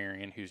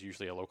veterinarian who's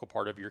usually a local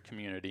part of your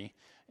community,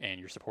 and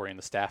you're supporting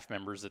the staff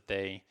members that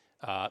they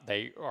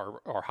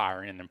are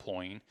hiring and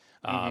employing.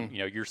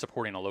 You're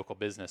supporting a local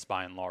business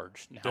by and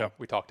large. Now,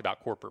 we talked about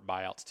corporate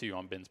buyouts too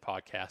on Ben's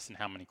podcast and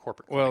how many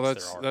corporate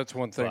clinics there are. That's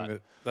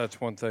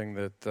one thing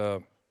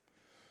that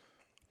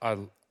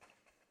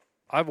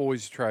I've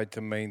always tried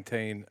to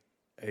maintain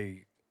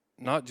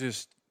not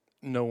just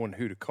knowing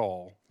who to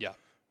call. Yeah.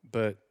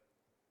 But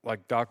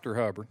like Dr.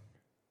 Hubbard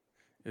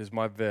is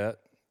my vet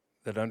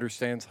that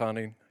understands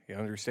hunting. He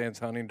understands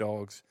hunting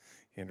dogs.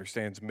 He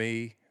understands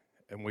me.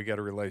 And we got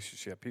a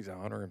relationship. He's a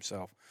hunter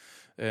himself.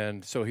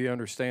 And so he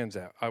understands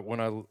that.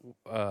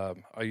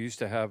 I used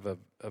to have a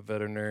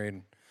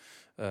veterinarian,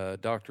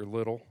 Dr.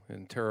 Little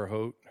in Terre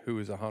Haute, who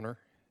was a hunter,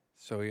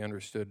 so he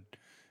understood.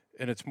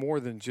 And it's more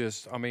than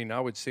just, I mean, I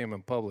would see him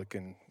in public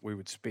and we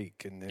would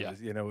speak. And, it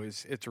was, you know,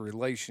 it's a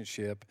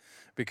relationship,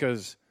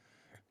 because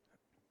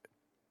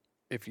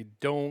if you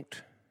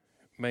don't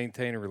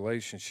maintain a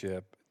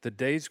relationship, the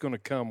day's going to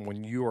come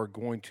when you are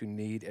going to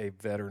need a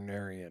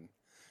veterinarian.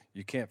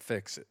 You can't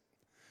fix it.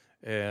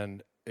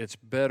 And it's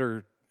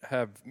better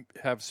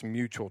have some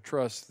mutual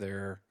trust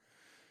there,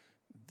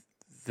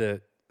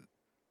 that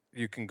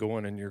you can go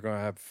in and you're going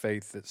to have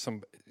faith that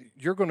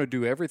you're going to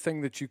do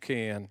everything that you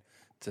can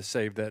to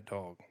save that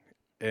dog.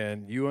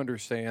 And you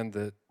understand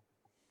that,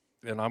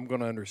 and I'm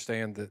going to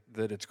understand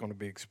that it's going to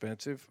be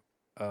expensive,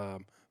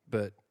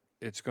 but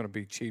it's going to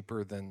be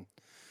cheaper than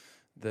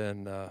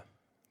the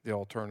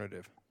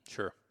alternative.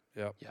 Sure.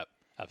 Yep.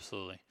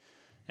 Absolutely.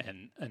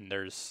 And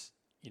there's,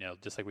 you know,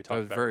 just like we talked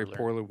about. That was very earlier.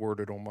 poorly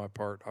worded on my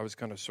part. I was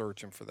kind of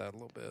searching for that a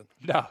little bit.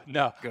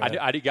 No,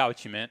 I got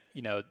what you meant.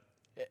 You know,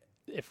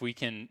 if we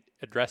can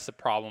address the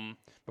problem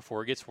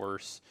before it gets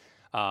worse,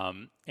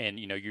 and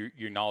you know, you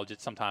acknowledge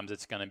that sometimes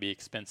it's going to be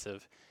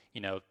expensive. You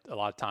know, a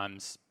lot of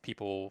times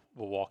people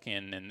will walk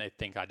in and they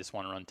think, I just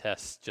want to run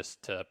tests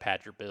just to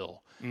pad your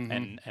bill.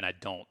 And I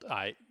don't.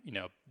 You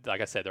know,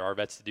 like I said, there are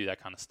vets that do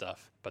that kind of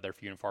stuff, but they're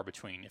few and far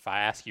between. If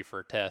I ask you for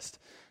a test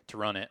to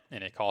run it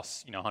and it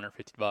costs, you know,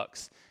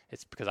 $150,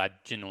 it's because I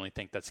genuinely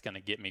think that's going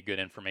to get me good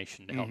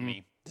information to help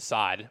me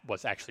decide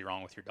what's actually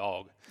wrong with your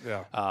dog.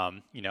 Yeah.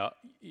 You know,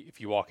 if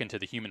you walk into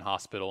the human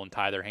hospital and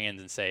tie their hands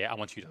and say, I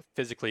want you to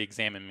physically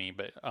examine me,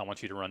 but I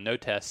want you to run no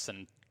tests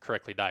and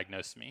correctly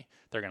diagnose me,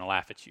 they're going to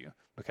laugh at you,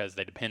 because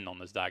they depend on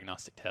those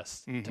diagnostic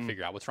tests to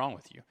figure out what's wrong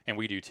with you. And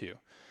we do too.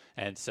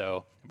 And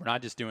so we're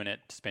not just doing it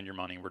to spend your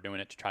money. We're doing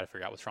it to try to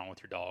figure out what's wrong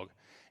with your dog.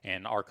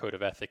 And our code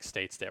of ethics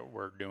states that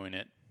we're doing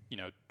it, you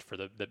know, for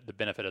the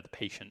benefit of the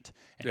patient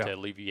and to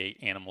alleviate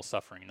animal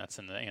suffering. That's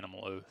in the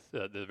animal oath,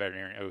 the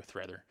veterinarian oath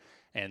rather.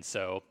 And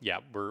so, yeah,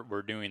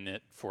 we're doing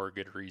it for a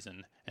good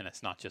reason, and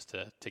it's not just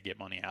to get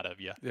money out of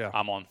you. Yeah.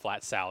 I'm on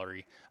flat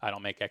salary. I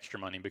don't make extra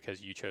money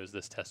because you chose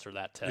this test or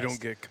that test. You don't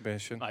get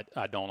commission.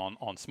 I don't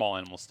on small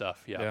animal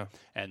stuff. Yeah.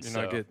 And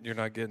you're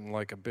not getting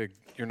like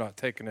you're not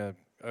taking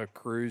a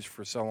cruise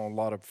for selling a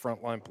lot of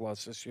Frontline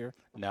Plus this year.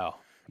 No.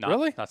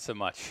 Really? Not so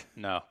much.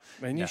 No.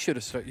 Man, you should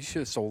have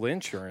sold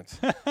insurance.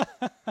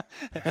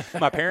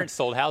 My parents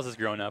sold houses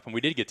growing up, and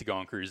we did get to go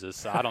on cruises.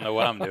 So I don't know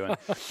what I'm doing,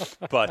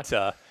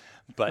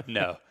 but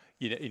no,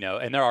 you know,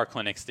 and there are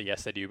clinics that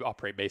yes, they do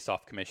operate based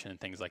off commission and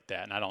things like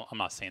that. And I'm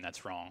not saying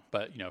that's wrong,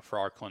 but you know, for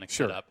our clinic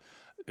setup,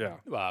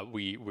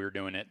 we're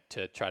doing it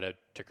to try to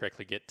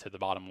correctly get to the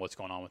bottom of what's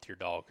going on with your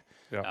dog.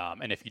 Yeah.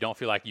 And if you don't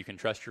feel like you can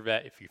trust your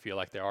vet, if you feel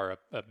like they are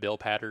a bill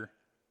padder,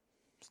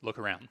 look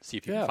around, see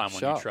if you can find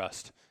one you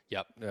trust.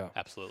 Yep. Yeah.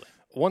 Absolutely.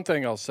 One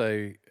thing I'll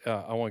say,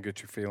 I want to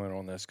get your feeling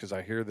on this, because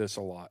I hear this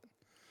a lot.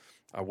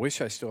 I wish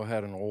I still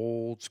had an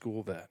old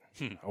school vet.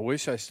 I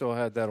wish I still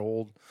had that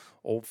old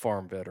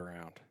farm vet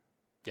around.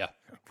 Yeah.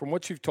 From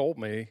what you've told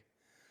me,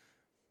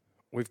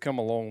 we've come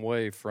a long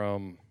way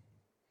from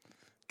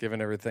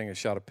giving everything a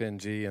shot of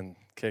Pen-G and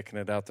kicking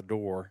it out the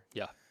door.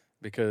 Yeah.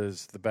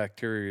 Because the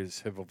bacteria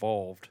have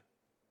evolved.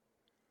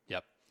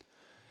 Yep.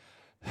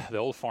 The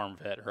old farm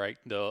vet, right?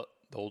 The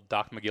old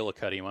Doc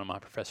McGillicuddy, one of my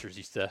professors,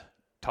 used to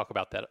talk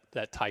about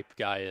that type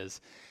guy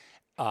is.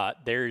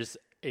 There's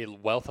a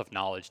wealth of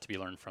knowledge to be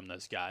learned from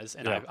those guys.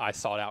 And I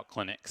sought out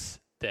clinics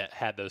that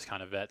had those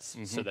kind of vets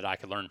so that I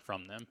could learn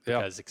from them,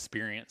 because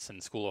experience in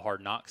School of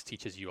Hard Knocks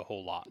teaches you a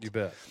whole lot. You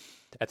bet.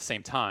 At the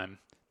same time,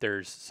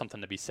 there's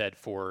something to be said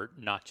for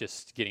not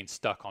just getting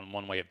stuck on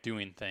one way of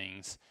doing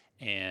things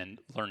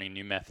and learning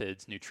new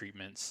methods, new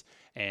treatments.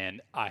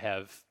 And I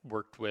have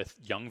worked with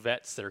young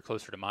vets that are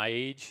closer to my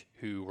age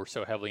who were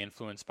so heavily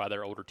influenced by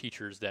their older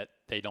teachers that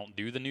they don't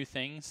do the new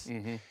things.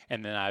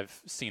 And then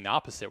I've seen the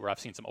opposite, where I've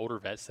seen some older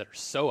vets that are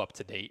so up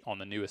to date on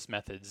the newest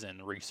methods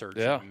and research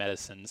and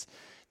medicines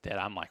that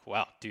I'm like,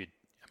 wow, dude,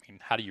 I mean,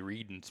 how do you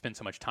read and spend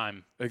so much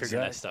time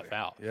figuring that stuff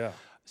out? Yeah.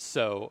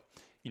 So,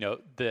 you know,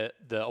 the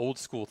old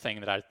school thing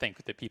that I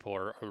think that people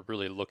are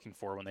really looking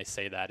for when they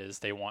say that is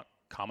they want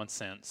common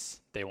sense.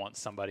 They want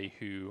somebody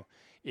who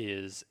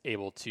is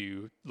able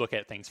to look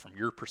at things from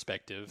your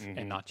perspective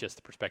and not just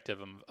the perspective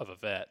of a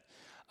vet.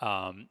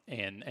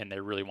 And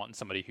they're really wanting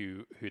somebody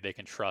who they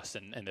can trust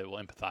and that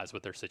will empathize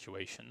with their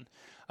situation.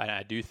 And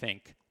I do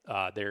think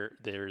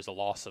there's a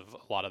loss of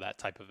a lot of that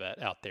type of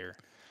vet out there.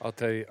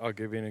 I'll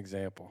give you an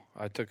example.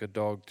 I took a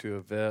dog to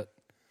a vet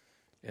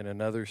in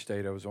another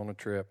state. I was on a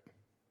trip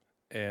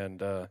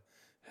and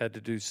had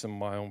to do some of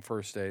my own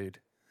first aid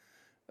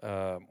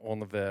on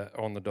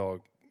the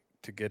dog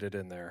to get it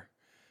in there.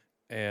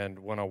 And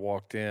when I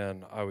walked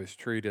in, I was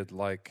treated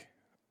like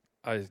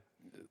I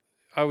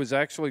was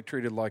actually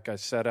treated like I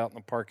sat out in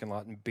the parking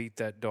lot and beat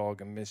that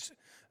dog and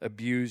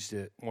abused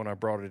it when I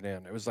brought it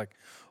in. It was like,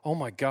 oh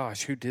my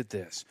gosh, who did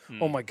this?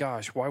 Oh my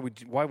gosh, why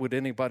would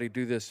anybody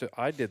do this?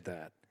 I did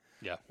that.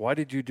 Yeah. Why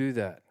did you do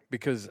that?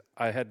 Because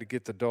I had to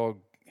get the dog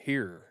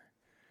here.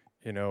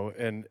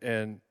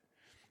 and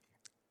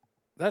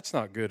that's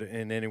not good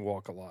in any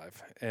walk of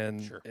life.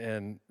 And Sure.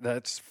 and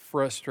that's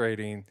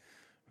frustrating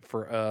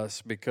for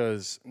us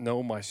because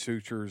no, my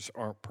sutures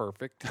aren't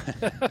perfect.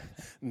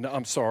 No,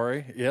 I'm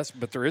sorry. Yes,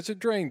 but there is a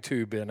drain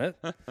tube in it,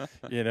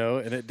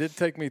 and it did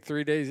take me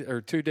 2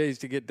 days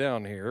to get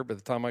down here. By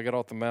the time I got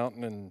off the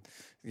mountain and,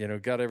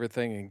 got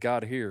everything and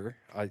got here,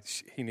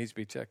 he needs to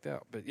be checked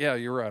out. But yeah,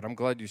 you're right. I'm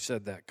glad you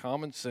said that.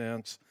 Common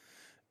sense.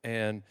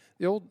 And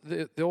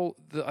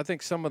I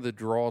think some of the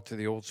draw to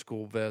the old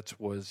school vets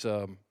was,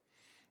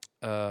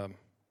 they're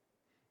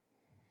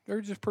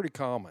just pretty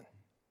common,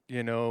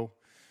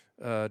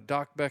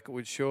 Doc Beckett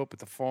would show up at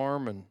the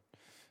farm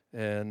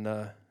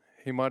and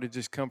he might have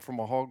just come from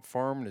a hog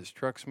farm and his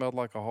truck smelled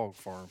like a hog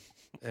farm.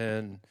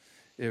 And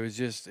it was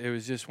just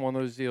one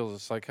of those deals.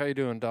 It's like, how you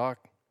doing, Doc?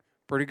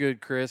 Pretty good,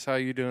 Chris. How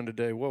you doing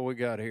today? What we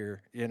got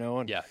here?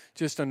 And Yeah.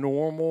 just a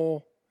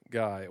normal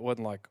guy. It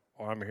wasn't like,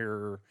 I'm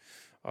here,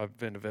 I've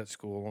been to vet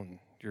school and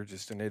you're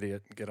just an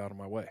idiot and get out of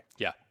my way.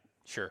 Yeah,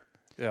 sure.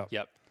 Yeah.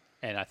 Yep.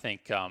 And I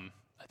think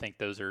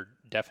those are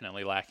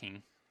definitely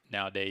lacking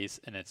nowadays,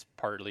 and it's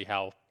partly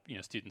how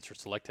students are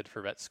selected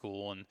for vet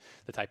school and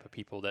the type of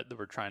people that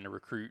we're trying to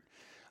recruit.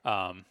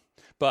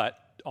 But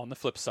on the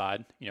flip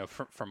side,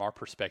 from our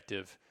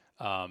perspective,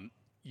 the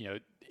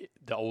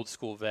old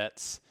school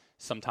vets,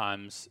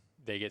 sometimes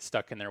they get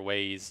stuck in their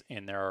ways,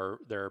 and there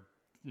are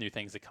new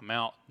things that come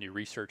out, new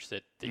research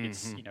that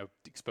gets,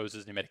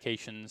 exposes new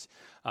medications.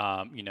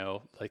 We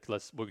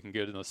can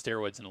go to those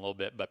steroids in a little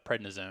bit, but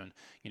prednisone,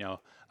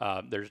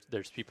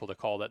 there's people that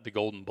call that the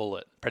golden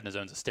bullet.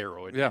 Prednisone's a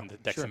steroid in the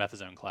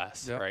dexamethasone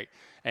class, right?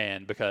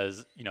 And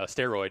because, a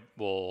steroid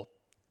will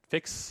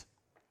fix,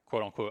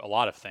 quote unquote, a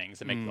lot of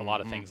things and make a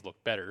lot of things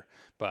look better.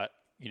 But,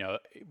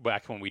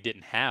 back when we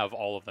didn't have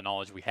all of the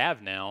knowledge we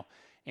have now,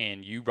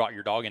 and you brought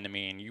your dog into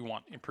me and you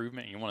want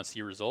improvement and you want to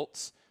see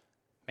results,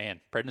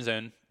 man,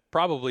 prednisone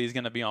probably is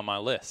going to be on my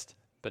list.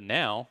 But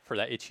now, for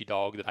that itchy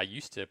dog that I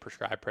used to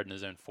prescribe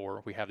prednisone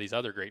for, we have these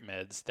other great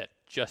meds that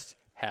just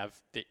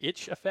have the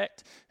itch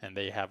effect, and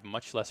they have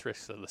much less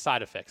risks of the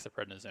side effects that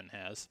prednisone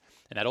has.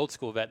 And that old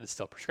school vet that's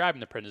still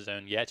prescribing the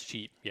prednisone, yeah, it's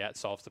cheap, yeah, it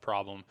solves the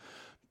problem,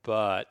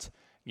 but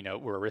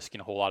we're risking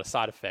a whole lot of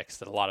side effects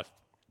that a lot of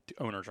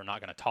owners are not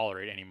going to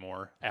tolerate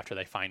anymore after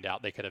they find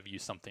out they could have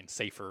used something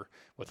safer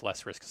with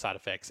less risk of side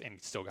effects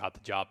and still got the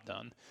job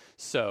done.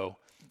 So,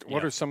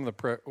 what are some of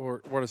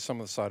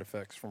the side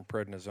effects from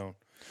prednisone?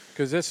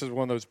 Because this is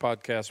one of those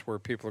podcasts where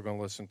people are going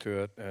to listen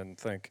to it and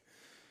think,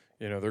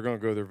 they're going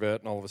to go to their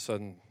vet, and all of a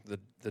sudden the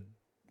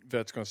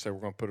vet's going to say,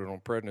 we're going to put it on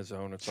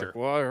prednisone. It's like,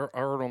 well, I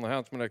heard on the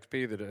Houndsman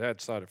XP that it had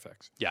side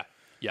effects. Yeah.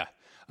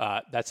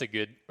 That's a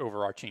good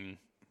overarching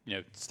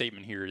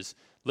statement here is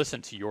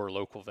listen to your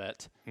local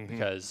vet,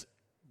 because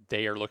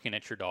they are looking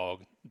at your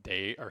dog.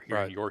 They are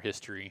hearing your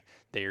history.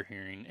 They are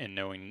hearing and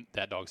knowing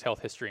that dog's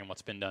health history and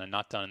what's been done and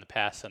not done in the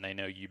past, and they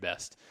know you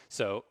best.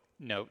 So,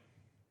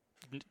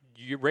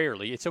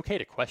 it's okay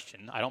to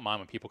question. I don't mind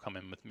when people come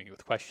in with me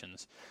with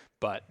questions,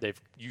 but they've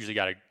usually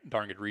got a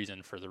darn good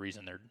reason for the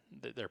reason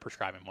they're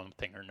prescribing one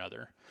thing or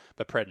another.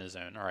 But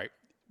prednisone, all right,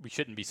 we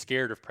shouldn't be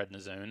scared of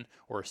prednisone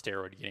or a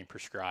steroid getting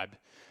prescribed,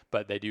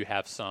 but they do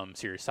have some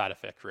serious side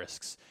effect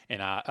risks.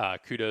 And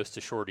kudos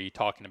to Shorty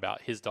talking about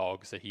his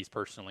dogs that he's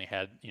personally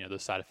had,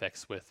 those side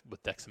effects with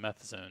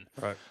dexamethasone,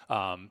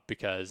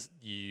 because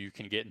you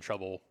can get in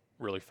trouble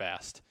really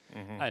fast.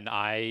 And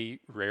I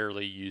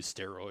rarely use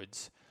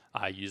steroids.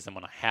 I use them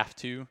when I have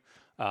to.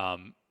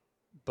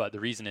 But the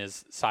reason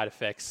is side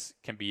effects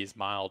can be as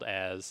mild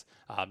as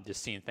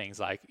just seeing things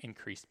like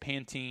increased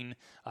panting,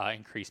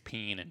 increased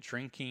peeing and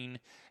drinking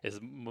is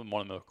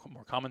one of the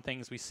more common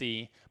things we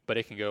see, but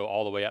it can go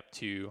all the way up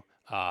to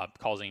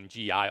causing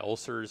GI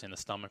ulcers in the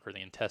stomach or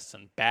the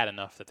intestine bad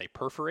enough that they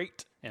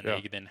perforate and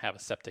they then have a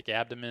septic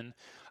abdomen,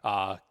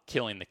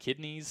 killing the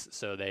kidneys.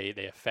 So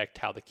they affect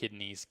how the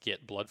kidneys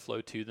get blood flow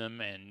to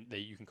them, and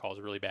you can cause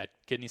really bad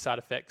kidney side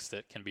effects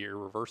that can be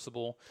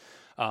irreversible.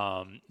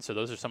 So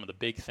those are some of the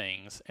big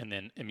things. And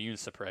then immune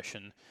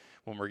suppression.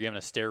 When we're given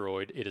a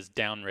steroid, it is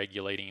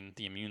down-regulating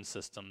the immune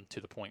system to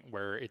the point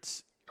where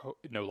it's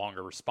no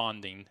longer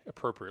responding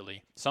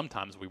appropriately.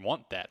 Sometimes we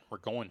want that. We're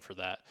going for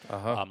that.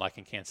 Like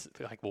in cancer,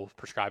 we'll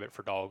prescribe it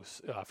for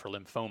dogs for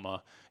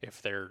lymphoma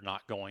if they're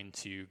not going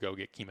to go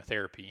get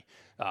chemotherapy.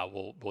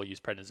 We'll use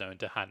prednisone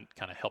to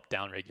kind of help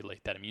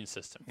down-regulate that immune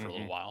system for a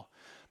little while.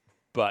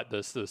 But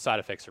those side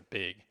effects are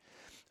big.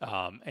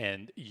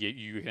 And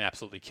you can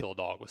absolutely kill a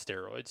dog with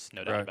steroids,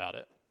 no doubt about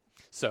it.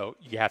 So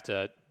you have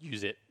to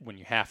use it when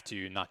you have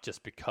to, not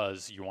just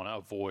because you want to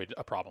avoid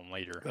a problem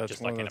later, That's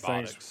just one like of the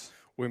antibiotics. Things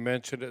we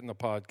mentioned it in the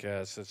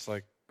podcast. It's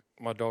like,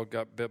 my dog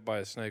got bit by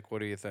a snake. What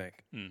do you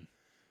think?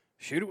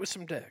 Shoot it with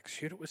some Dex.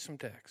 Shoot it with some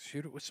Dex.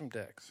 Shoot it with some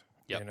Dex.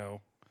 Yep.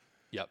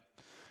 Yep.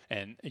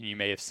 And you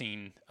may have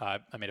seen, I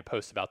made a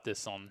post about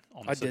this on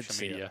social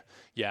media.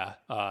 Yeah.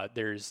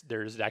 There's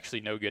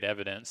actually no good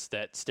evidence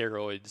that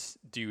steroids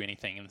do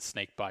anything in the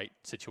snake bite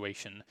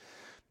situation,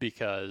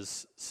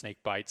 because snake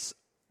bites,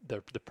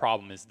 the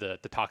problem is the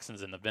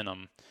toxins in the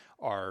venom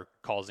are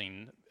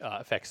causing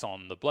effects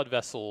on the blood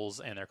vessels,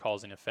 and they're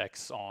causing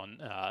effects on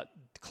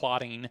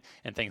clotting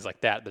and things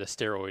like that a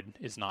steroid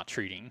is not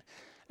treating.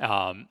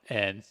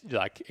 And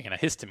like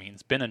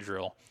antihistamines,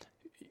 Benadryl,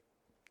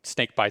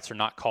 snake bites are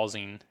not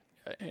causing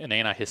an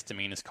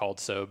antihistamine is called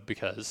so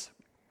because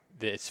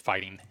it's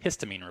fighting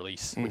histamine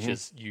release, which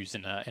is used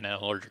in an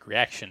allergic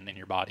reaction in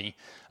your body.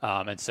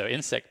 And so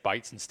insect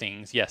bites and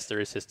stings, yes, there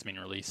is histamine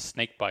release.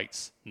 Snake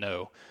bites,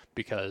 no,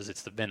 because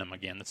it's the venom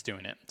again that's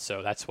doing it.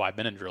 So that's why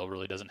Benadryl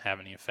really doesn't have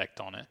any effect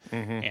on it.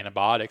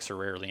 Antibiotics are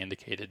rarely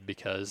indicated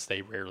because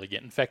they rarely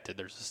get infected.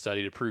 There's a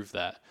study to prove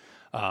that.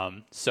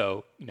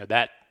 So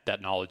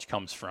that knowledge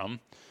comes from,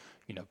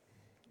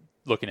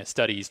 looking at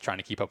studies, trying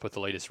to keep up with the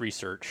latest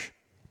research.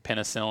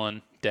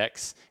 Penicillin,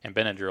 Dex, and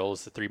Benadryl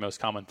is the 3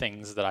 most common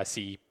things that I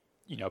see,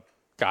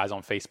 guys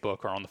on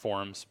Facebook or on the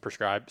forums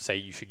say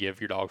you should give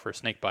your dog for a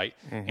snake bite.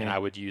 And I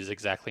would use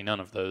exactly none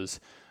of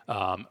those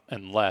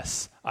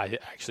unless I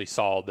actually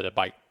saw that a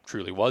bite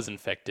truly was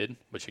infected,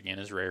 which again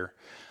is rare.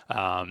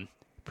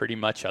 Pretty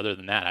much other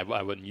than that,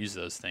 I wouldn't use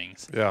those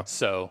things. Yeah.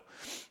 So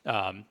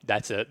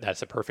that's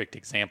a perfect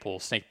example,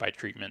 snake bite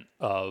treatment,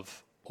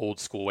 of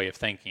old school way of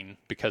thinking,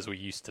 because we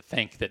used to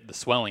think that the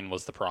swelling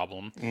was the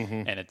problem,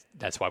 and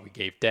that's why we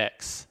gave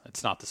Dex.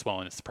 It's not the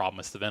swelling, it's the problem,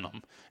 it's the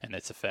venom and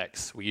its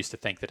effects. We used to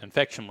think that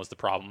infection was the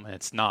problem, and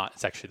it's not.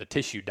 It's actually the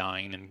tissue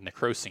dying and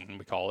necrosing,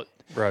 we call it.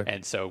 Right.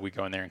 And so we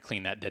go in there and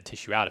clean that dead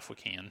tissue out if we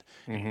can.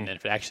 And then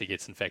if it actually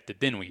gets infected,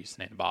 then we use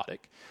an antibiotic.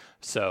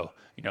 So,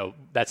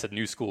 that's a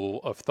new school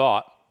of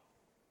thought,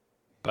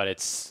 but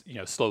it's,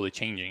 slowly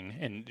changing,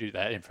 and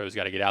that info's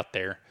got to get out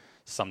there.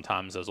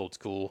 Sometimes those old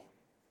school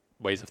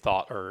ways of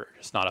thought are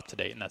just not up to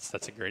date, and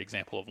that's a great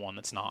example of one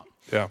that's not.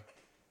 Yeah.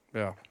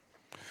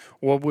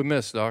 What we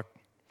missed, Doc?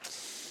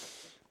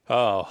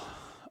 You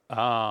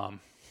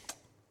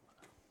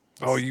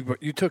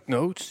took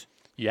notes?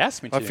 You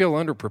asked me to. I feel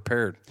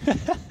underprepared.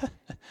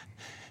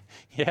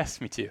 You asked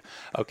me to.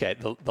 Okay,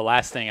 the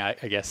last thing I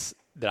guess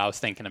that I was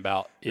thinking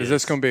about is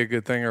this going to be a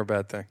good thing or a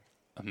bad thing?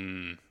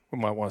 We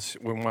might want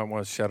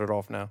to shut it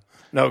off now.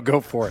 No,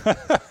 go for it.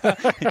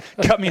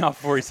 Cut me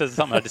off before he says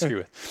something I disagree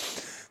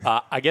with.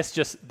 I guess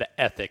just the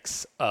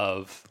ethics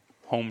of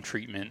home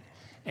treatment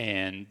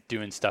and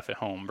doing stuff at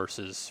home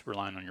versus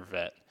relying on your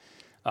vet.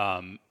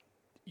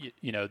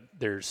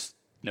 There's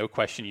no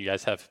question you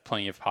guys have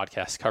plenty of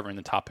podcasts covering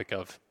the topic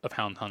of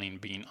hound hunting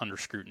being under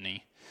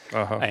scrutiny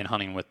and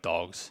hunting with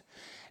dogs.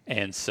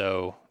 And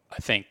so I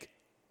think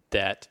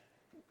that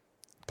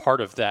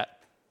part of that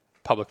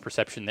public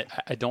perception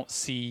that I don't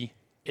see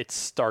it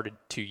started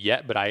to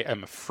yet, but I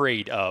am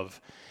afraid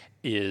of,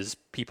 is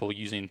people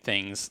using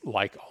things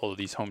like all of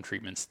these home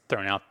treatments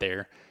thrown out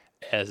there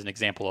as an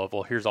example of,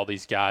 well, here's all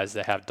these guys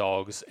that have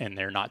dogs and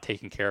they're not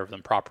taking care of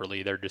them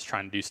properly. They're just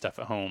trying to do stuff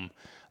at home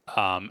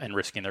and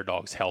risking their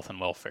dog's health and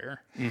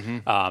welfare.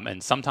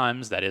 And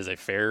sometimes that is a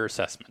fair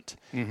assessment.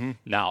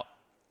 Now,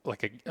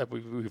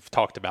 we've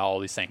talked about all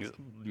these things.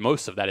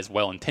 Most of that is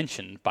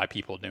well-intentioned by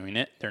people doing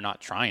it. They're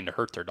not trying to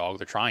hurt their dog.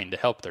 They're trying to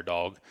help their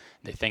dog.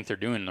 They think they're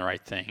doing the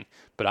right thing.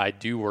 But I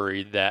do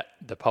worry that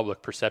the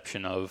public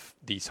perception of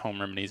these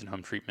home remedies and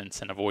home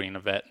treatments and avoiding a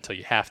vet until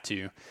you have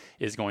to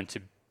is going to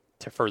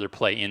further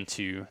play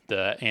into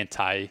the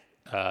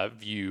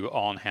anti-view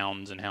on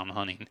hounds and hound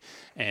hunting.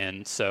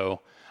 And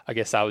so I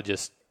guess I would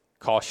just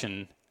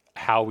caution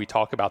how we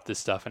talk about this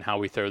stuff and how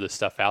we throw this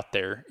stuff out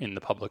there in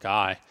the public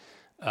eye.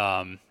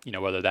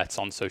 Whether that's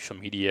on social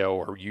media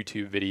or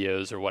YouTube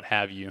videos or what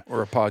have you.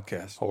 Or a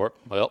podcast. Or,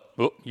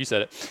 you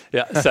said it.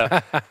 Yeah. So,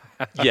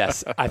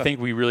 yes, I think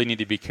we really need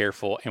to be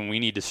careful, and we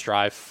need to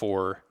strive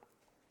for,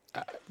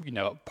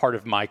 part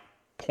of my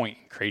point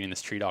in creating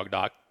this Tree Dog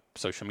Doc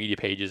social media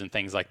pages and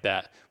things like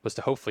that was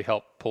to hopefully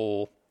help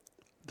pull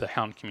the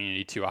hound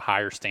community to a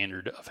higher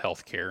standard of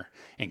health care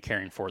and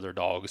caring for their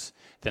dogs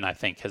than I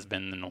think has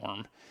been the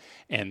norm.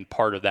 And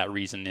part of that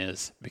reason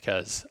is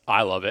because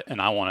I love it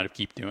and I want to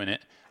keep doing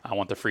it. I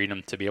want the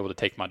freedom to be able to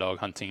take my dog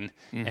hunting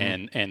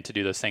and to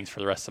do those things for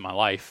the rest of my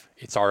life.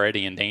 It's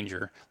already in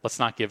danger. Let's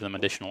not give them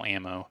additional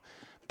ammo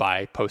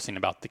by posting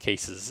about the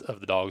cases of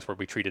the dogs where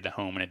we treated at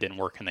home and it didn't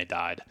work and they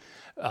died,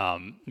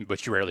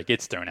 which rarely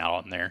gets thrown out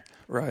on there.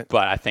 Right.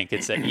 But I think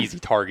it's an easy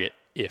target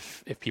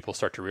if people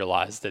start to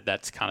realize that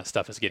that's kind of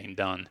stuff is getting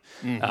done.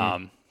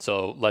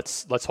 So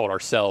let's hold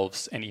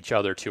ourselves and each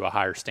other to a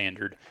higher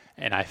standard.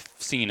 And I've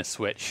seen a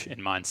switch in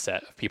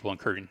mindset of people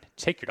encouraging,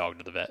 take your dog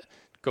to the vet.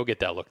 Go get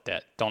that looked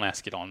at. Don't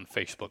ask it on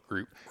Facebook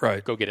group.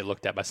 Right. Go get it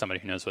looked at by somebody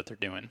who knows what they're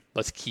doing.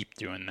 Let's keep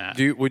doing that.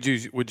 Would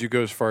you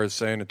go as far as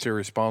saying it's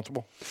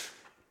irresponsible?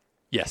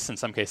 Yes, in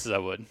some cases I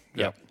would.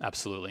 Yep,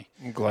 absolutely.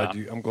 I'm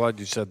glad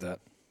you said that.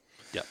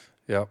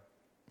 Yep.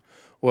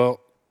 Well,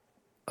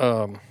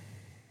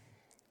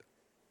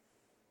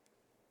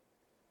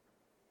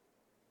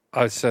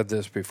 I said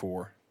this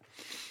before.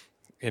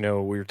 We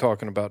were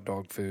talking about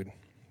dog food.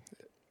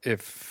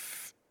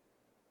 If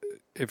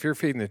you're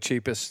feeding the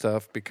cheapest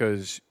stuff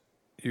because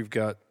you've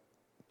got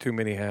too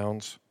many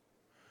hounds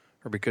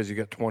or because you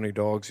got 20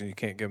 dogs and you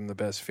can't give them the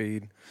best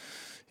feed,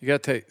 you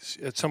got to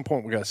at some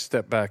point we got to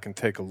step back and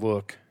take a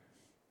look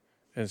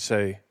and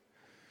say,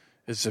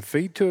 is the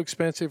feed too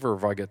expensive or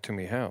have I got too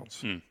many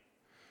hounds? And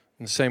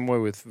the same way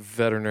with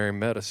veterinary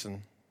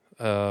medicine.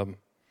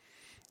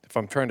 If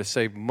I'm trying to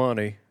save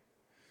money,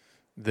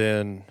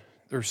 then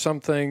there's some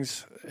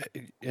things,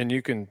 and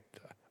you can.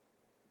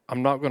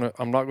 I'm not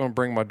gonna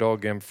bring my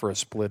dog in for a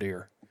split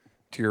ear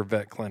to your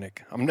vet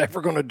clinic. I'm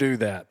never gonna do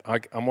that.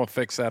 I'm gonna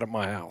fix that at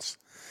my house,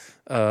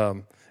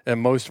 and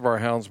most of our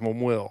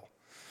houndsmen will.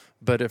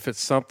 But if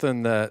it's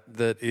something that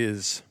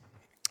is,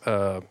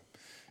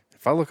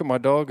 if I look at my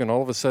dog and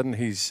all of a sudden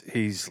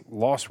he's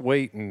lost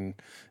weight and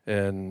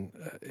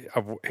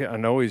I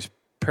know he's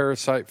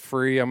parasite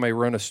free, I may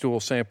run a stool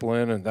sample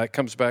in and that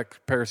comes back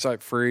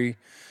parasite free,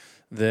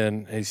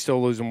 then he's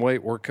still losing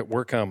weight. We're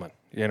coming.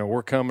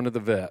 We're coming to the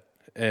vet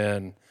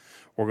and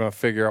we're going to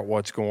figure out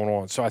what's going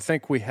on. So I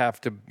think we have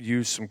to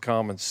use some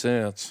common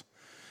sense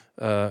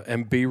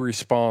and be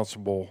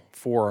responsible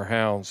for our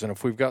hounds. And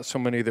if we've got so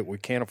many that we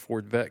can't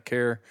afford vet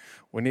care,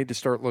 we need to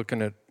start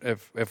looking at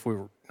if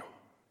we're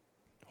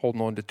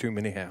holding on to too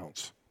many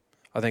hounds.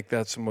 I think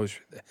that's the most,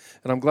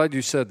 and I'm glad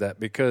you said that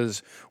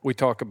because we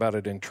talk about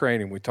it in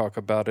training, we talk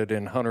about it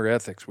in hunter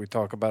ethics, we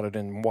talk about it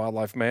in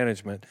wildlife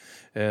management,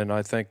 and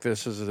I think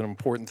this is an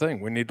important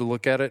thing. We need to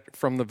look at it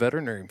from the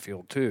veterinary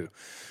field too.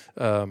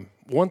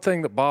 One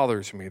thing that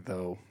bothers me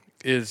though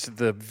is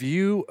the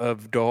view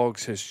of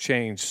dogs has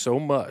changed so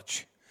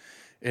much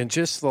in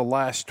just the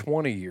last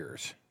 20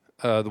 years.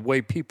 The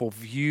way people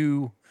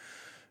view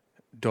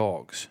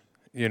dogs.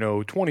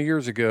 20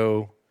 years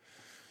ago,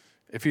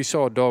 if you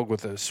saw a dog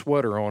with a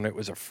sweater on, it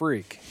was a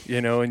freak,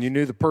 and you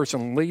knew the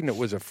person leading it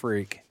was a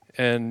freak,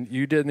 and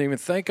you didn't even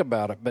think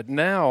about it. But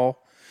now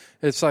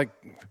it's like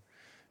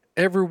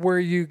everywhere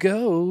you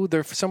go,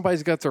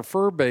 somebody's got their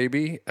fur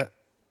baby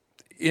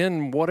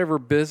in whatever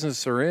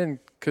business they're in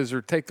because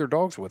they take their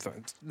dogs with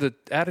them. The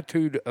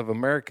attitude of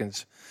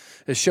Americans,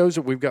 it shows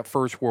that we've got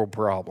first world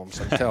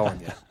problems, I'm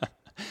telling you.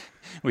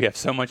 We have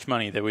so much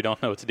money that we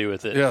don't know what to do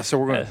with it. Yeah, so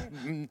we're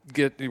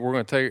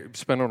going to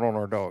spend it on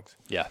our dogs.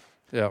 Yeah.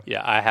 Yeah.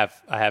 Yeah. I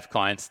have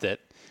clients that,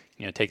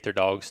 take their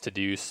dogs to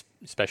do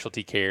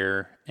specialty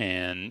care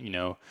and,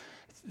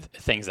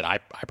 things that I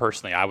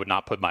personally, I would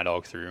not put my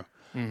dog through.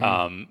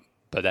 Mm-hmm.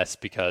 But that's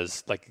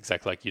because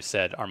exactly like you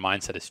said, our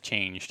mindset has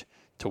changed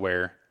to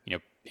where,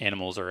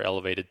 animals are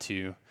elevated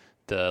to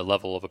the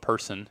level of a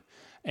person.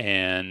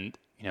 And,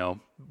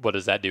 what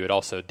does that do? It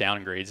also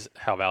downgrades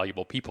how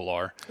valuable people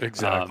are.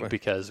 Exactly.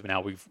 Because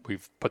now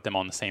we've put them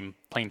on the same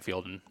playing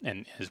field.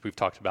 And as we've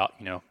talked about,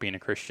 being a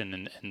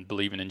Christian and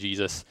believing in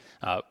Jesus,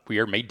 we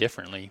are made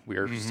differently. We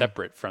are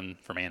separate from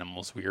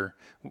animals.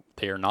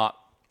 They are not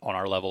on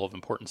our level of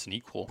importance and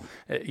equal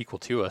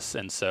to us.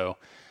 And so,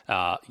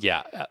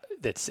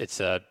 it's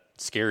a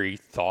scary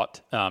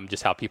thought,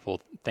 just how people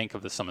think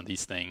of some of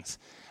these things.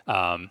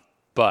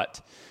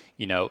 But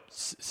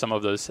some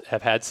of those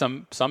have had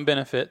some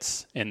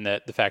benefits in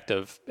that the fact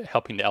of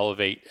helping to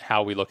elevate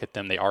how we look at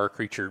them. They are a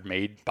creature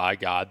made by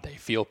God. They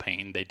feel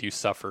pain. They do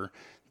suffer.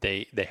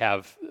 They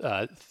have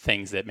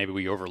things that maybe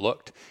we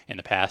overlooked in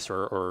the past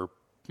or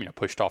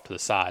pushed off to the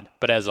side.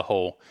 But as a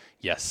whole,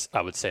 yes,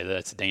 I would say that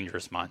it's a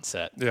dangerous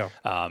mindset. Yeah.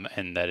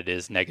 And that it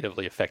is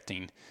negatively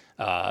affecting,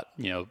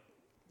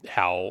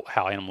 how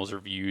animals are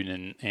viewed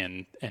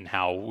and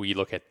how we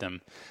look at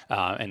them.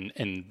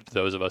 And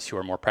those of us who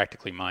are more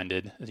practically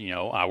minded,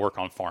 I work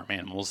on farm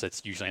animals.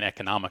 It's usually an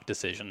economic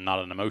decision, not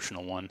an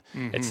emotional one.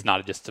 Mm-hmm. It's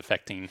not just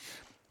affecting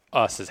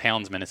us as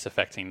houndsmen, it's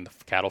affecting the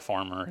cattle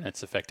farmer and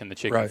it's affecting the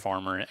chicken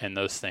farmer and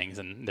those things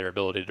and their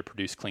ability to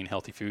produce clean,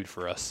 healthy food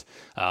for us.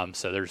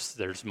 So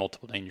there's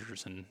multiple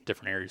dangers in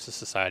different areas of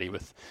society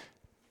with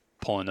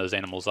pulling those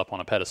animals up on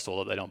a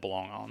pedestal that they don't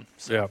belong on.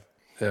 So.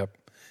 Yep.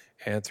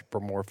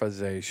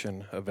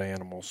 Anthropomorphization of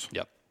animals.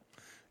 Yep.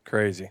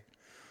 Crazy.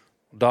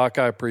 Doc,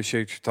 I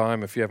appreciate your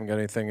time. If you haven't got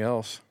anything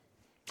else.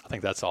 I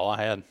think that's all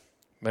I had.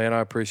 Man,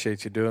 I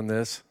appreciate you doing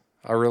this.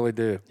 I really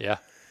do. Yeah,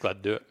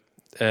 glad to do it.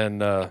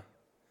 And I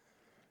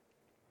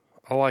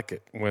like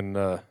it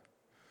when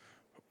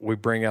we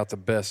bring out the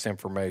best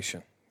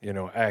information,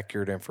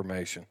 accurate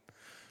information.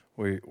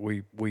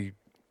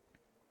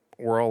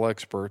 We're all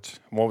experts.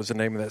 What was the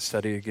name of that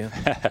study again?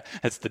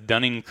 It's the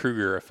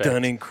Dunning-Kruger effect.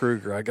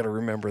 Dunning-Kruger. I got to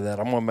remember that.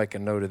 I'm going to make a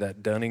note of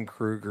that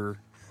Dunning-Kruger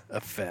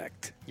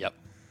effect. Yep.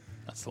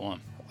 That's the one.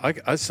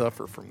 I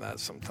suffer from that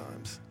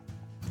sometimes.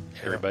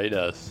 Everybody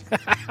does.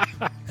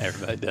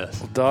 Everybody does.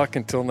 Well, Doc,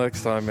 until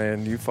next time,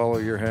 man, you follow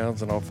your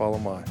hounds and I'll follow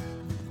mine.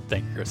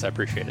 Thank you, Chris. I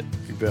appreciate it.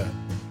 You bet.